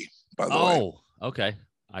Everly, by the way. Oh, okay.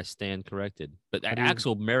 I stand corrected. But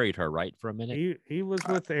Axl married her, right, for a minute? He was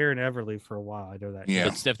with Aaron Everly for a while. I know that. Yeah.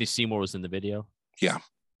 But Stephanie Seymour was in the video? Yeah.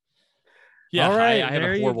 Yeah, all right, I have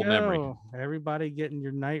a horrible memory. Everybody getting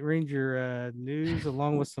your Night Ranger news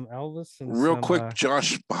along with some Elvis. And real quick,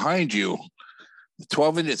 Josh, behind you,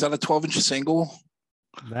 12-inch. Is that a 12-inch single?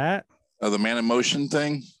 That? The Man in Motion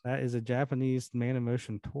thing? That is a Japanese Man in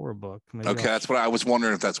Motion tour book. Okay, that's what I was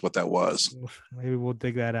wondering, if that's what that was. Maybe we'll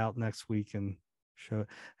dig that out next week and show it.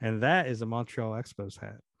 And that is a Montreal Expos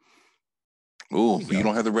hat. Ooh, you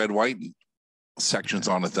don't have the red, white sections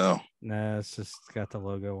on it, though. No, it's just got the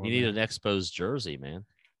logo on it. You need an Expos jersey, man.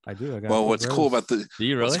 I do. Well, what's cool about Do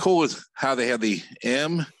you really? What's cool is how they have the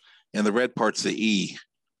M and the red part's the E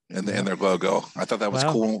and their logo. I thought that was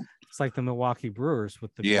cool. It's like the Milwaukee Brewers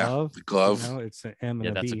with the glove. The glove. You know, it's an M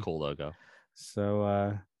and a B. That's a cool logo.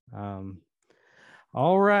 So,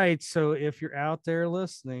 All right. So if you're out there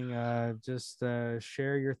listening, just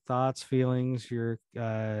share your thoughts, feelings, your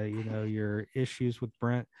your issues with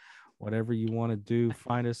Brent, whatever you want to do.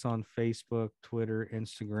 Find us on Facebook, Twitter,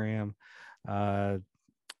 Instagram. I'm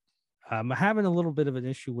having a little bit of an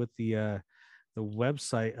issue with the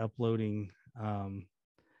website uploading my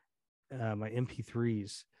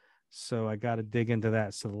MP3s. So I got to dig into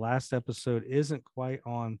that. So the last episode isn't quite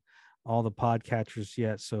on all the podcatchers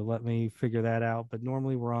yet. So let me figure that out. But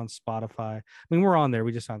normally we're on Spotify. I mean, we're on there.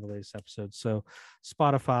 We just on the latest episode. So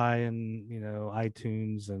Spotify and,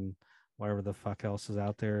 iTunes and whatever the fuck else is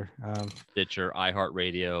out there. Stitcher,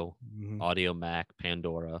 iHeartRadio, Mhm. Audio Mac,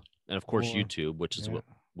 Pandora, and of course YouTube, which is what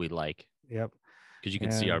we like. Yep. Because you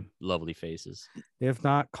can see our lovely faces. If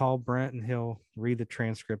not, call Brent and he'll read the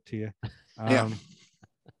transcript to you. Yeah.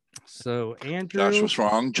 So Andrew, Josh was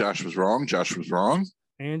wrong. Josh was wrong. Josh was wrong.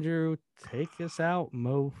 Andrew, take us out,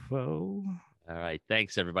 mofo. All right.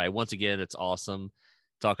 Thanks, everybody. Once again, it's awesome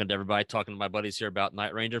talking to everybody, talking to my buddies here about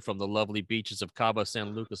Night Ranger from the lovely beaches of Cabo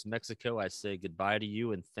San Lucas, Mexico. I say goodbye to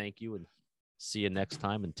you and thank you and see you next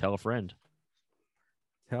time, and tell a friend.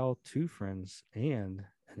 Tell two friends and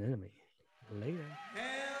an enemy. Later.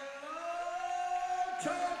 Hello,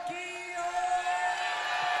 Tokyo!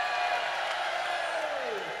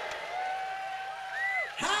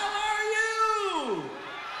 How are you?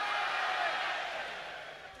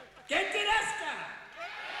 Genki desu ka?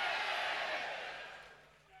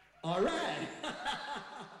 All right.